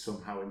team is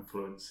somehow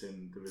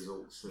influencing the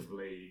results of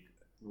League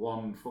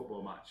One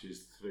football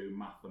matches through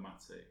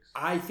mathematics.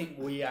 I think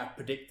we are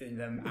predicting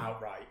them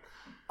outright.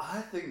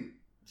 I think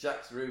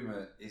Jack's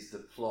rumour is the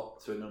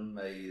plot to an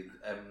unmade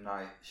M.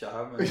 Night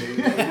Shyamalan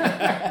movie.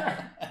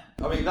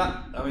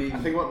 I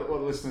think what the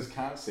listeners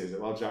can't see is that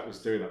while Jack was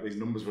doing that, these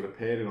numbers were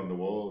appearing on the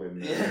wall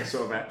in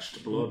sort of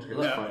etched blood.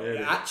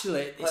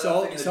 Actually, it's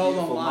all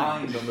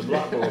online on the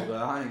blackboard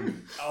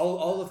behind.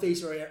 All of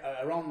these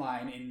are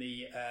online in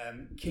the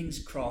King's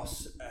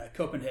Cross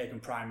Copenhagen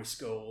Primary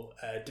School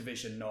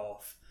Division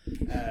North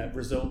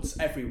results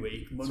every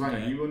week.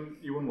 Monday. So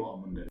you won what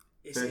on Monday?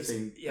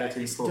 13,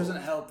 it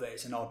doesn't help that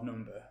it's an odd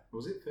number.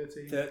 Was it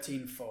 13?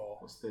 13-4.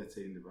 What's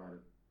 13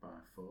 divided by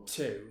 4?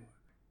 2.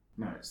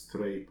 No, it's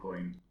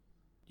 3.25.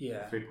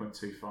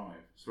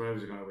 So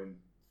Rovers are going to win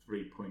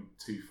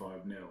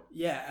 3.25-0.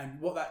 Yeah,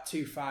 and what that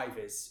 2.5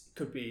 is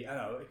could be, I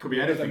don't know. It could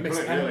be anything,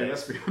 couldn't it, really?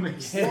 Let's be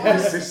honest.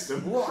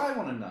 System. What I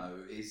want to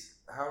know is,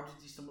 how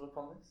did you stumble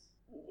upon this?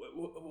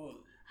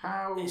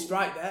 How? It's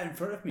right there in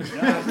front of me.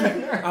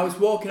 I was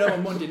walking up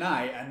on Monday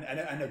night, and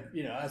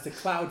as the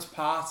clouds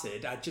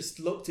parted, I just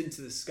looked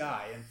into the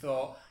sky and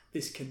thought,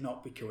 this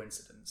cannot be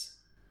coincidence.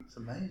 It's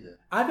amazing.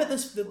 I bet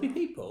there'll be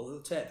people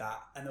who'll take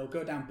that and they'll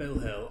go down Bill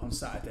Hill on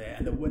Saturday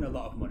and they'll win a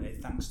lot of money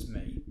thanks to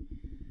me.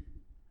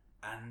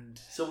 And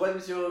so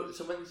when's your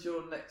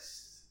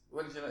next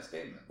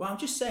game then? Well, I'm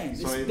just saying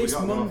this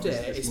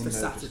Monday is for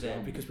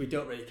Saturday because we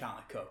don't really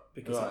count the cup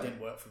because it didn't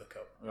work for the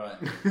cup. Right.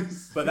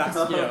 But that's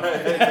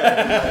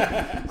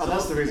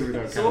that's the reason we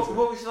don't count. So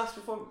what was your last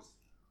performance?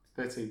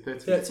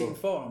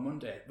 13-4 on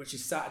Monday, which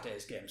is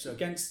Saturday's game. So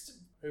against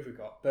who have we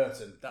got?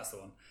 Burton. That's the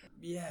one.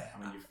 Yeah.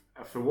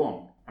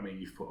 I mean,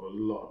 you've put a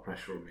lot of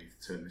pressure on me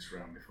to turn this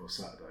around before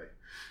Saturday,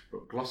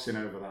 but glossing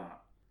over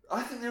that.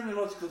 I think the only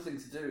logical thing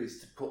to do is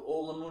to put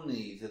all the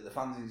money that the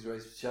fanzines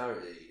raise for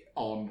charity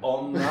on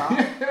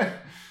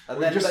that,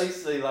 and then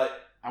basically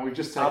and we've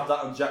just add that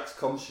on Jack's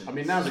conscience. I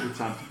mean, now's a good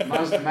time.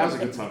 Now's a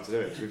good time to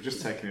do it. Because we've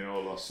just taken in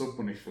all our sub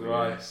money for the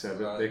year, so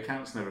the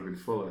account's never been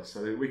fuller.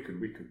 So we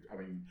could. I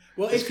mean,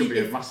 this could be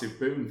a massive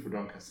boon for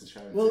Doncaster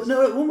charities. Well,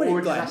 no, one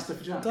minute,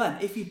 Glenn.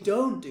 If you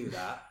don't do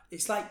that,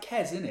 it's like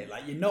Kez, isn't it?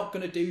 Like you're not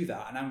going to do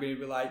that, and I'm going to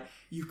be like,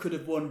 you could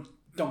have won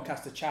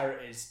Doncaster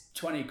charities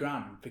 20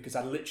 grand because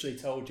I literally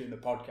told you in the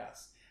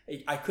podcast.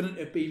 I couldn't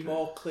have been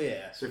more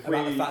clear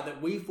about the fact that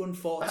we've won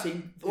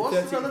 14.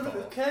 What's the relevance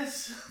of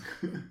Kez?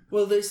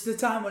 Well, it's the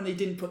time when he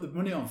didn't put the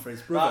money on for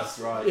his brother. That's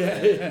right.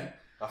 Yeah.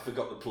 I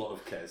forgot the plot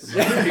of Kez.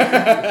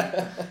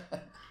 I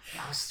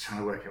was trying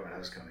to work out where I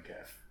was going to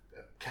get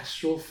a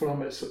kestrel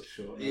from at such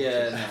short notice.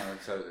 Yeah, no,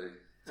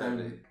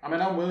 totally. I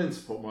mean, I'm willing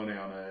to put money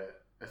on a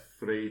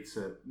 3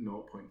 to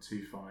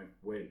 0.25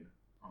 win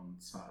on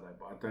Saturday,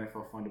 but I don't know if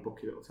I'll find a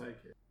bookie that'll take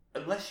it.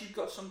 Unless you've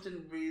got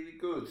something really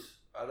good,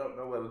 I don't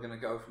know where we're going to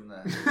go from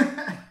there.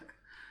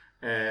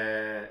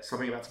 So I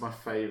think that's my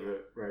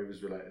favourite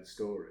Rovers-related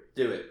story.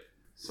 Do it.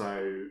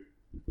 So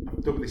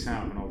I've dug this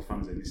out of an old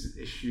fanzine. This is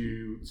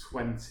issue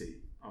 20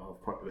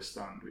 of Popular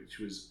Stand, which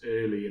was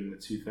early in the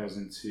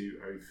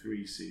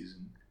 2002-03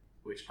 season,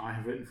 which I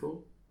have written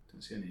for.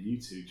 Don't see any of you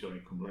two,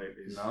 Johnny come late,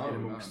 is in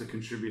amongst the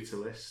contributor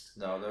list.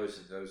 No, those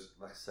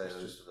like I say,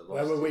 those are the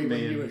where were we when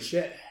you were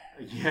shit?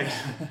 Yeah,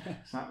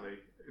 exactly.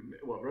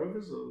 What,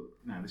 Rovers? Or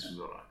no, this was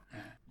alright.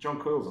 Yeah. John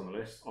Coyle's on the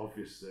list,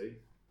 obviously,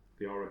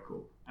 the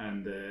Oracle,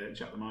 and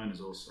Jack the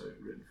Miner's also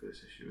written for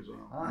this issue as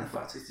well. In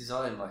fact, it's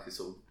designed like a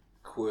sort of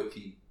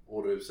quirky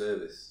order of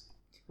service.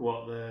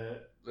 What, the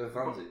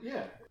fanzine?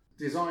 Yeah,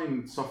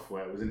 design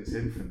software was in its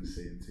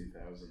infancy in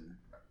 2000.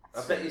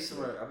 I bet you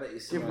somewhere.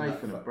 Give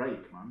Nathan a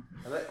break, man.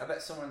 I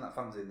bet somewhere in that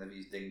fanzine they've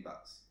used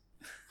dingbats.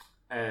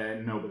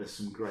 No, but there's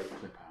some great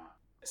clip art.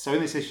 So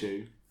in this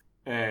issue,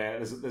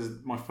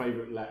 there's my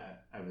favourite letter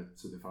ever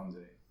to the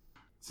fanzine.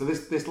 So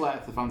this letter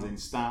to the fanzine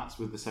starts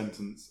with the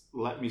sentence,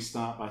 "Let me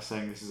start by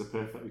saying this is a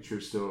perfectly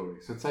true story."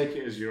 So take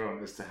it as your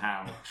own as to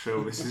how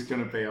true this is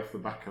going to be off the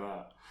back of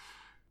that.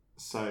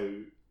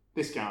 So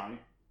this guy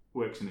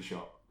works in a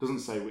shop. Doesn't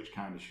say which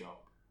kind of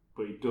shop.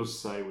 but he does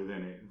say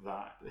within it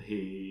that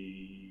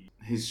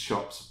his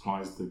shop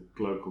supplies the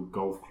local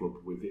golf club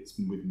with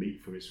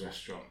meat for its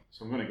restaurant.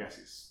 So I'm going to guess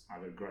it's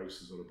either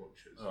grocers or a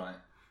butcher's. All right.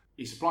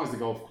 He supplies the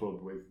golf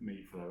club with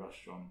meat for their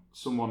restaurant.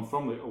 A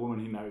woman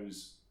he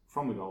knows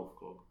from the golf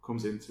club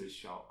comes into his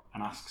shop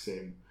and asks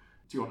him,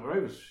 "Do you want a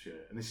Rovers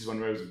shirt?" And this is when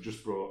Rovers have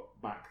just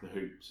brought back the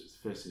hoops. It's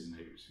the first season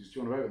hoops. She goes, "Do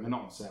you want a Rovers?" And they're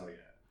not on sale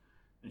yet.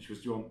 And she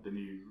goes, "Do you want the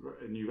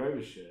new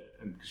Rovers shirt?"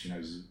 And because she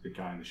knows the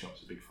guy in the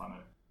shop's a big fan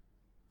of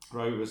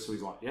Rovers, so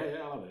he's like,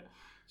 "Yeah, I'll have it."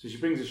 So she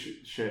brings a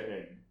shirt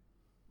in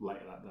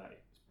later that day.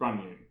 It's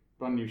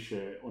brand new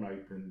shirt,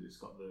 unopened. It's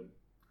got the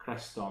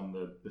crest on,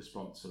 the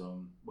sponsor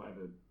on,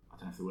 whatever. I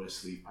don't know if there were a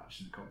sleeve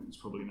patch in the conference,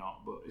 probably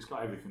not, but it's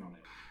got everything on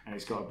it. And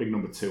it's got a big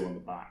number 2 on the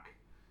back.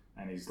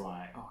 And he's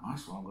like, "Oh,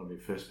 nice one, I'm going to be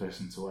the first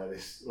person to wear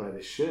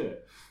this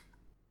shirt."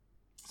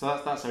 So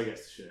that's how he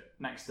gets the shirt.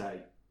 Next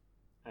day,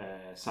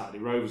 Saturday,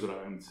 Rovers are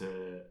at home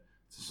to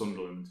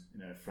Sunderland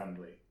in a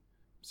friendly.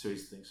 So he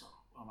thinks,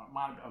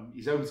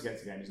 he's home to get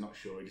to the game, he's not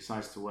sure. He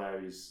decides to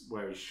wear his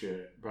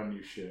shirt, brand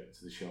new shirt,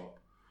 to the shop.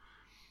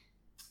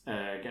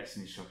 Gets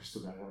in his shop, he's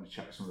still going to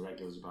chat with some of the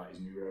regulars about his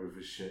new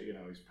Rovers shirt,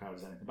 he's proud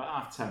as anything.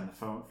 About 10:30,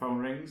 the phone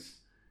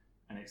rings,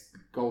 and it's the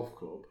golf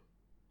club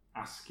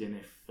asking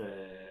if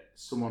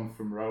someone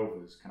from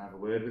Rovers can have a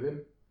word with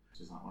him.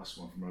 So it's like, well,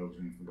 someone from Rovers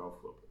ringing from the golf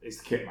club. It's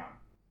the kit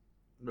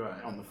man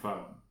on the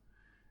phone.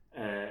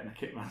 And the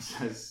kit man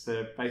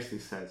basically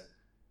says,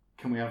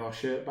 "Can we have our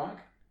shirt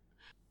back?"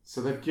 So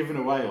they've given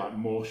away like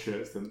more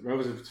shirts than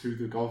Rovers have to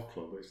the golf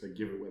club, which they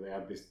give it where they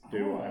had this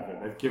whatever.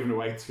 They've given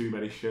away too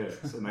many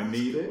shirts, and they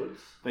need it.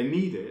 They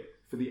need it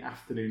for the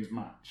afternoon's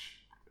match.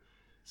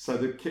 So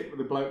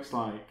the bloke's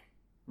like,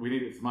 "We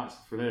need it for match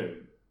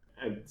afternoon."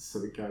 And so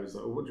the guy was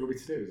like, "Well, what do you want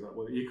me to do?" He's like,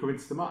 "Well, you come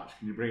into the match.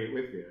 Can you bring it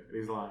with you?" And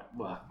he's like,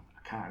 "Well,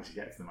 I can't actually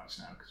get to the match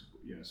now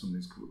because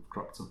something's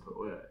cropped up at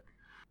work."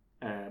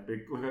 But he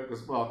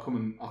goes, "Well, I'll come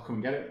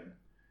and get it then."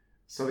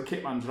 So the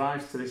kit man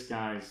drives to this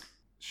guy's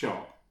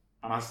shop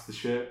and asks the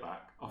shirt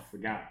back off the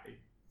guy,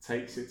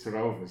 takes it to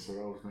Rovers,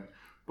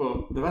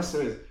 but the best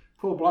of it is,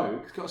 poor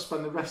bloke has got to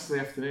spend the rest of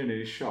the afternoon in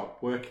his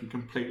shop working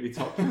completely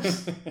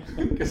topless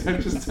because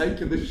they've just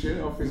taken the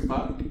shirt off his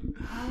back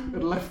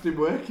and left him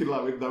working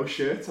like with no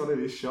shirt on in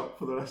his shop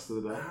for the rest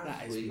of the day.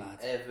 How do we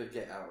ever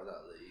get out of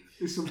that league?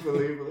 It's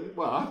unbelievable.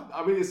 Well,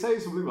 it's saying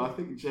something, but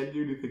I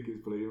genuinely think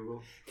it's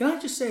believable. Can I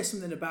just say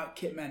something about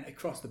kit men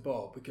across the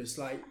board? Because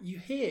you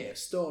hear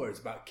stories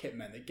about kit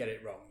men that get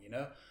it wrong,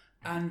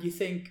 and you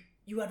think,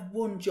 you had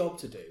one job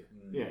to do.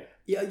 Yeah.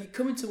 Yeah, you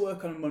come into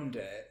work on a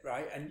Monday,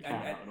 right?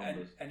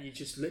 And you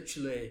just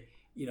literally,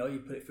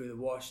 you put it through the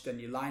wash, then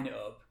you line it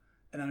up,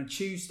 and on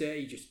Tuesday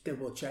you just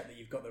double check that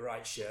you've got the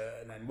right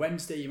shirt, and then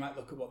Wednesday you might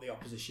look at what the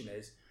opposition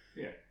is.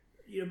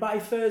 Yeah. By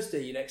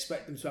Thursday you'd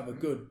expect them to have a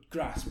good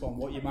grasp on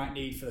what you might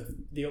need for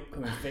the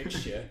upcoming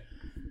fixture.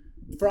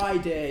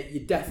 Friday, you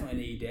definitely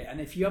need it,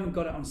 and if you haven't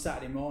got it on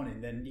Saturday morning,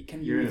 then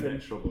you're in a bit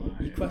of trouble.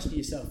 You question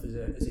yourself as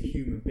a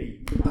human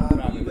being.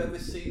 Have you ever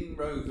seen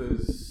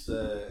Rovers?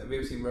 Have you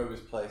ever seen Rovers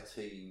play a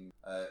team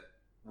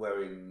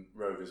wearing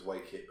Rovers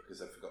away kit because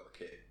they forgot the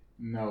kit?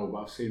 No,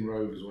 but I've seen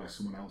Rovers wear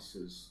someone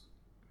else's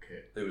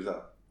kit. Who was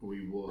that?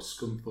 We wore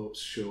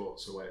Scunthorpe's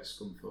shorts away at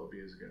Scunthorpe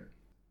years ago.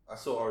 I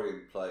saw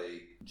Orion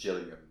play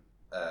Gillingham,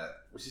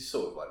 which is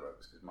sort of like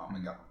Rovers because Mark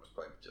McMahon was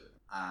playing for Gillingham.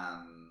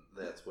 And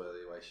they had to wear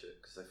the away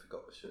shirt because they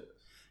forgot the shirt.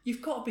 You've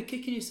got to be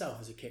kicking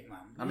yourself as a kick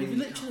man.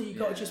 You've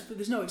got to just.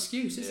 There's no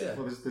excuse, is there?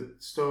 Well, there's the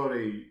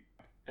story.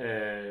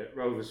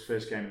 Rovers'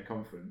 first game in the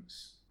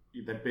conference.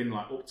 They'd been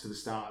up to the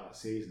start of that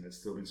season. There'd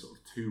still been sort of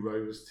 2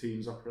 Rovers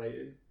teams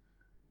operating.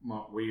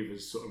 Mark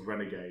Weaver's sort of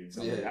Renegades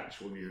and the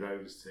actual new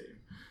Rovers team.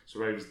 So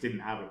Rovers didn't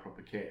have a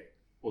proper kit.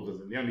 Other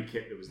than the only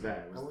kit that was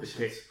there was the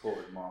kit. I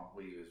supported Mark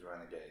Weaver's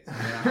Renegades.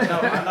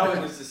 I know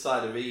it was the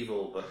side of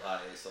evil, but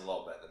it's a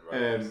lot better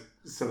than Rovers.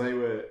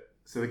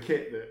 So the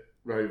kit that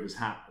Rovers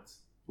had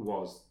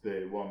was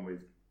the one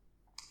with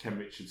Ken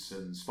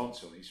Richardson's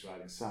sponsor on East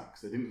Riding Sacks.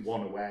 They didn't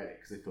want to wear it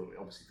because they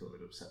obviously thought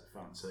they'd upset the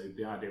fans. So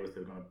the idea was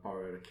they were going to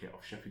borrow the kit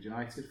off Sheffield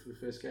United for the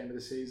first game of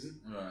the season.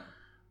 Right.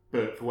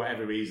 But for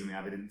whatever reason, they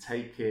either didn't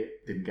take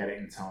it, didn't get it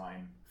in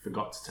time,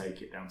 forgot to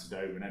take it down to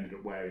Dover, and ended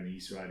up wearing the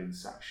East Riding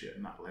Sack shirt,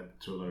 and that led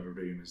to a load of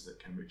rumours that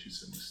Ken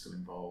Richardson was still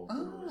involved.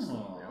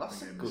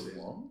 That's a good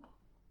one.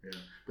 Yeah,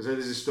 but so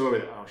there's a story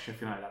that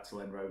Sheffield United had to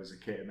lend Rovers a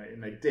kit,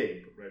 and they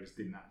did, but Rovers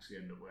didn't actually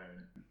end up wearing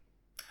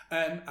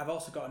it. I've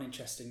also got an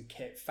interesting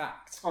kit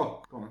fact.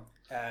 Oh, go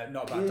on.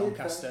 Not about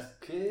Doncaster.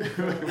 Kit.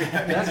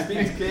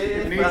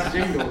 It needs a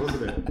jingle,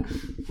 doesn't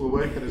it? We'll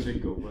work on a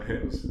jingle, but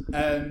it was.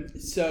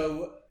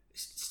 So,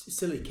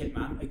 silly kit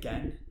man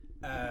again.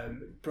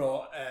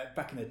 Brought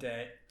back in the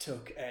day,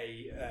 took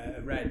a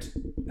red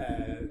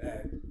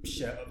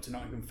shirt up to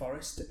Nottingham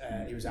Forest.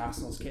 He was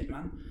Arsenal's kit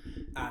man,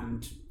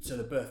 and so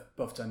they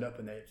both turned up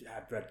and they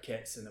had red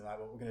kits, and they're like,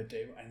 "What we're going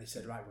to do?" And they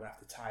said, "Right, we're going to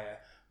have to tie a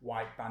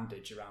white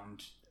bandage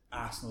around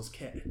Arsenal's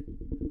kit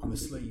on the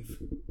sleeve,"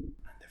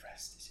 and the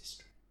rest is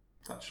history.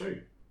 That's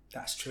true.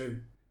 That's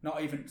true.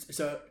 Not even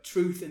so.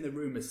 Truth in the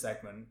rumours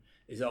segment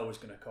is always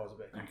going to cause a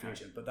bit of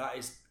confusion, but that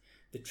is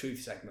the truth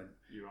segment,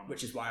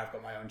 which is why I've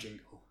got my own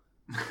jingle.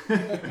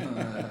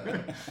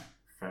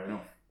 Fair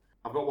enough.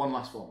 I've got one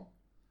last one.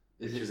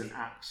 Is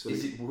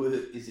it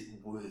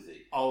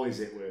worthy? Oh, is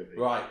it worthy?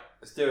 Right,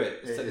 let's do it.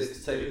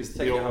 Let's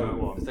take it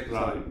home. Let's take it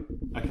home.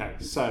 Okay,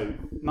 so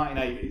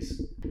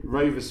 1980s.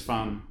 Rovers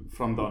fan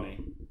from Donny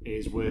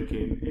is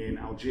working in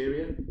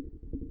Algeria.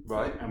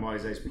 Right. And while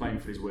he's playing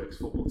for his works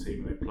football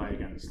team, they play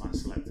against like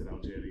selected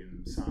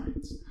Algerian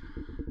sides.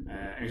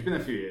 And he's been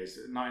there a few years.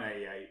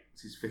 1988,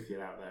 it's his 5th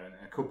year out there, and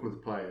a couple of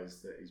the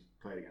players that he's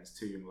played against,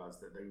 2 young lads,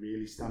 that they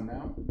really stand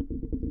out.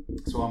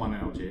 So I'm on in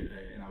Algeria.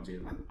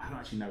 I don't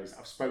actually know his.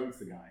 I've spoken to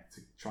the guy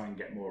to try and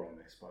get more on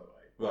this, by the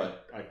way. Right.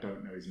 I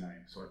don't know his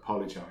name, so I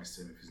apologise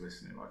to him if he's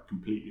listening. I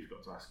completely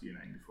forgot to ask you your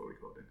name before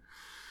recording.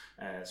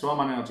 So I'm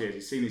on in Algeria.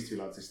 He's seen these 2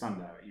 lads. They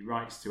stand out. He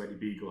writes to Eddie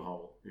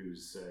Beaglehole, who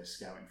was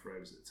scouting for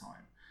Rovers at the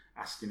time,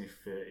 asking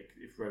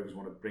if Rovers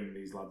want to bring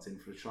these lads in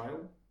for a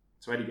trial.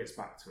 So Eddie gets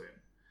back to him.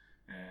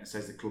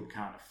 Says the club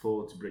can't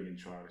afford to bring in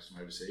trialists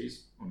from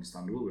overseas.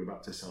 Understandable. We're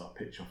about to sell our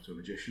pitch off to a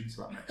magician,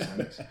 so that makes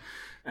sense.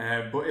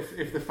 But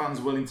if the fans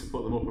are willing to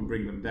put them up and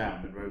bring them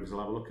down, then Rovers will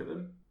have a look at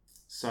them.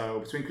 So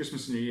between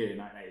Christmas and New Year,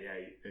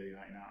 1988, early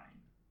 99,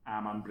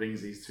 our man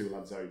brings these 2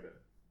 lads over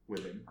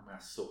with him. I mean, I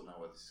sort of know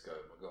where this is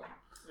going. But go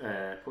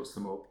on. Puts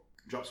them up,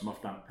 drops them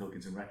off down at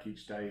Pilkington Rec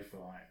each day for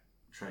like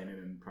training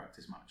and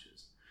practice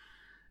matches.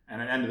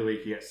 And at the end of the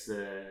week, he gets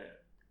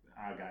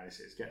our guy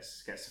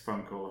gets a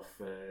phone call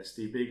off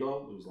Steve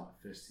Beagle, who was like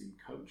first team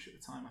coach at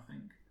the time, I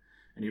think.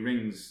 And he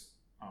rings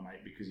our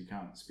mate because he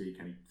can't speak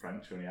any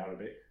French or any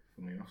Arabic,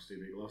 funnily enough, Steve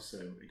Beagle, so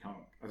he can't.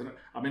 I don't know.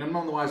 I mean, I'm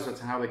not the wiser as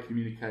to how they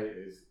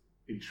communicated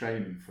in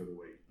training for the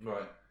week.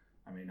 Right.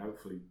 I mean,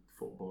 hopefully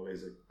football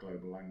is a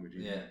global language,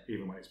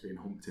 even when it's being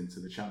humped into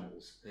the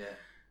channels. Yeah.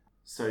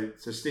 So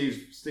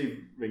Steve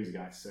rings the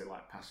guy to say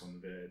like pass on the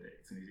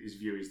verdict, and his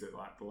view is that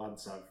like the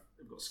lads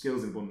they've got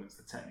skills in abundance,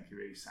 they're technically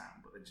really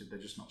sound, but they're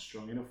just not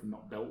strong enough and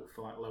not built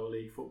for like lower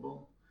league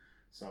football.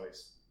 So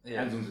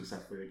ends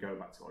unsuccessfully. They go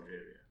back to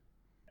Algeria.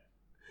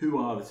 Who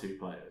are the 2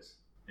 players?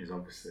 Is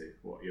obviously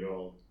what you're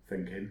all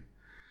thinking.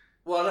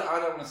 Well, I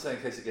don't want to say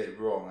in case I get it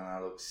wrong and I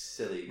look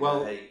silly.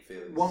 Well, I hate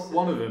feeling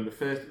one of them, the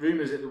first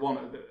rumours that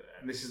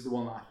and this is the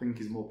one that I think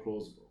is more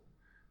plausible.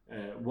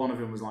 One of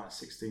them was like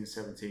 16,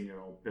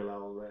 17-year-old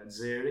Bilal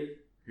Zeri,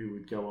 who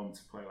would go on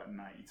to play like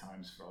 90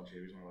 times for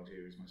Algeria. He's one of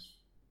Algeria's most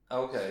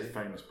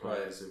famous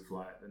players of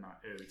like the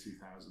early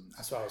 2000s.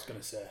 That's what I was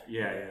going to say.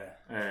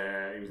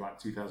 Yeah. He was like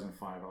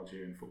 2005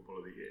 Algerian Footballer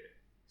of the Year.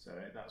 So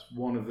that's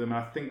one of them.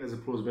 I think there's a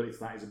plausibility to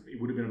that. He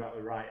would have been about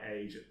the right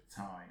age at the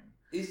time.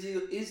 Is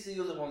the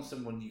other one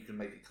someone you can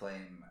make a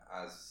claim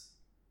as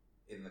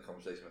in the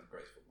conversation with the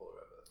greatest footballer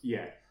ever?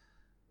 Yeah.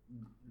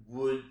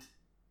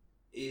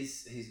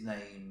 Is his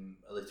name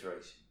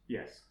alliteration?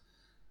 Yes.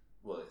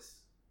 Well, it's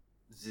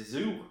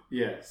Zizou.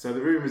 Yeah, so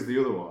the rumour's the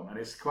other one, and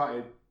it's quite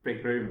a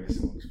big rumour this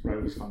amongst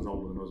Rovers fans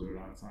older than us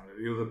around the time.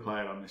 The other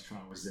player on this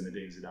trial was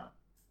Zinedine Zidane.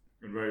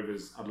 And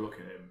Rovers had a look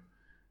at him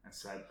and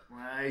said,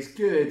 well, he's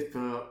good,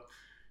 but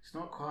he's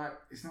not quite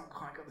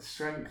got the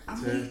strength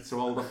to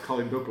hold off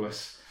Colin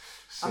Douglas.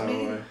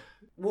 So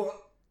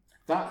what?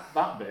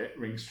 That bit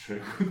rings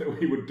true, that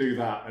we would do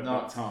that at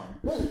that time.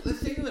 Well, the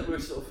thing that we're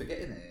sort of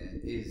forgetting here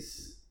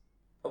is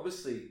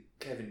obviously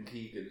Kevin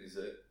Keegan is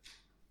a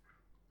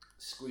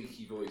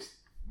squeaky voiced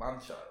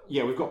man-child.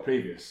 Yeah, we've got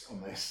previous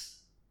on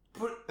this.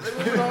 But there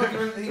was an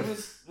argument he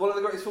was one of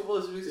the greatest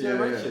footballers of his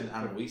generation,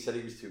 and we said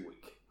he was too weak.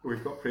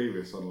 We've got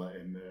previous on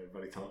letting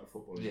very talented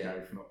footballers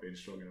go for not being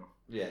strong enough.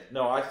 Yeah,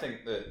 no, I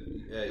think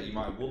that you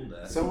might have won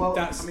there. So well,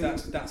 that's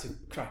a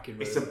cracking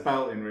rumour. It's a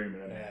belting rumour,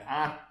 isn't it?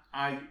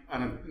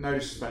 And no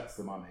disrespect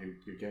to the man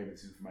who gave me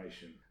this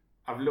information.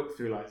 I've looked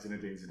through like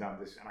Zinedine Zidane,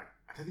 and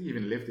I don't think he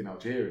even lived in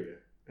Algeria.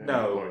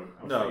 No.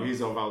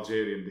 He's of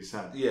Algerian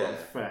descent. Yeah, I'm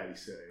fairly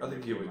certain. I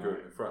think he was grew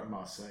up in France,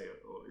 Marseille.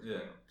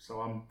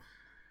 So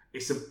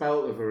it's a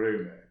belt of a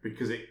rumour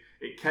because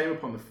it came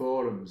up on the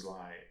forums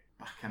like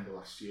back end of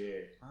last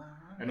year,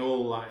 and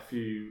all like a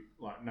few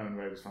like known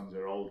Rovers fans who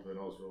are older than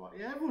us were like,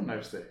 yeah, everyone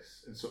knows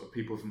this, and sort of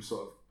people from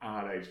sort of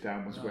our age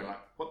downwards were like,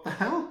 what the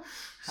hell?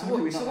 So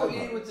what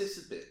year would this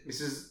have been?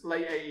 This is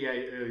late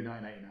 88, early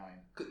 1989.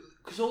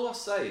 Because all I'll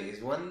say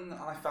is when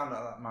I found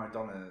out that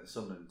Maradona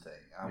Sunderland thing,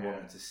 I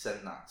wanted to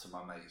send that to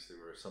my mates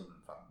who were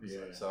Sunderland fans.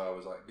 Yeah. So I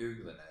was like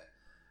Googling it,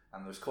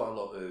 and there was quite a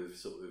lot of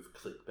sort of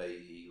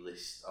clickbaity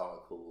list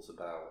articles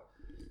about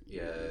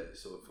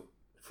sort of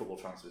football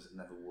transfers that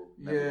never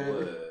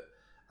were.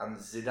 And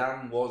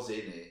Zidane was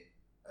in it,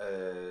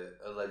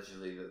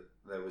 allegedly that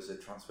there was a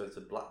transfer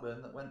to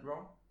Blackburn that went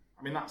wrong.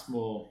 I mean, that's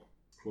more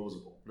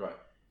plausible. Right.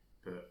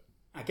 But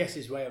I guess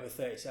he's way over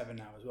 37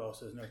 now as well,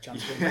 so there's no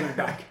chance of him coming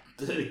back.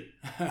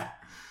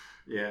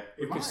 Yeah.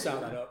 We could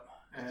start that up.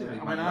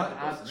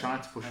 I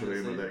tried to push a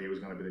rumour that he was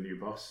going to be the new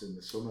boss in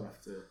the summer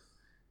after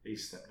he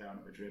stepped down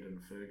at Madrid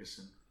and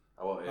Ferguson.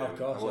 I want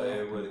to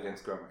hear a word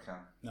against Grant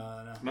McCann.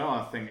 No,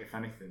 I think if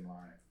anything,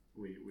 like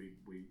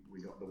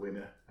we got the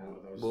winner out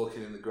of those.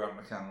 Walking in the Grant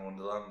McCann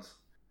Wonderland.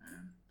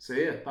 So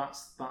yeah,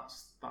 that's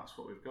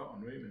what we've got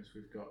on rumours.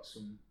 We've got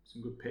some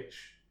good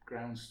pitch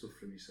ground stuff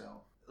from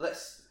yourself.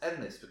 Let's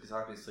end this because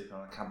I've been sleeping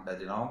on a camp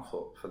bed in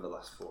Armfoot for the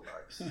last 4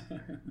 nights.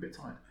 A bit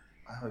tired.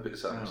 I'm a bit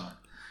sad.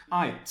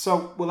 Alright,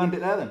 so we'll end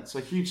it there then. So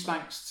huge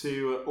thanks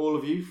to all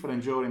of you for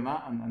enjoying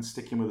that and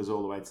sticking with us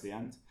all the way to the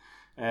end.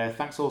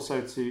 Thanks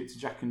also to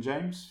Jack and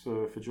James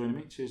for joining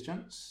me. Cheers,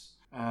 gents.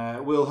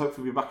 We'll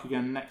hopefully be back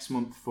again next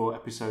month for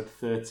episode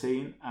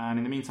 13. And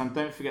in the meantime,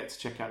 don't forget to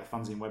check out the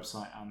fanzine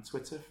website and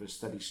Twitter for a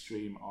steady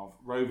stream of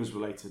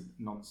Rovers-related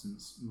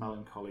nonsense,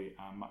 melancholy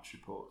and match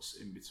reports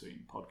in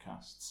between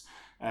podcasts.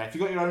 If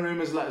you've got your own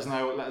rumours, let us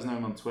know. Let us know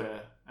on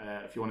Twitter.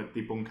 If you want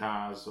to debunk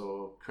ours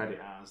or credit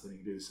ours, then you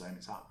can do the same.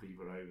 It's at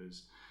Viva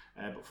Rovers.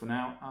 But for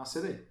now, our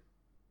city.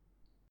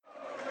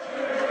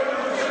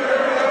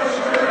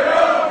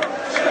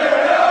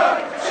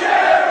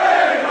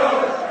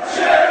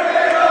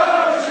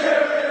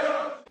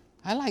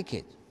 I like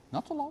it.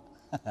 Not a lot,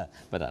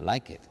 but I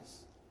like it.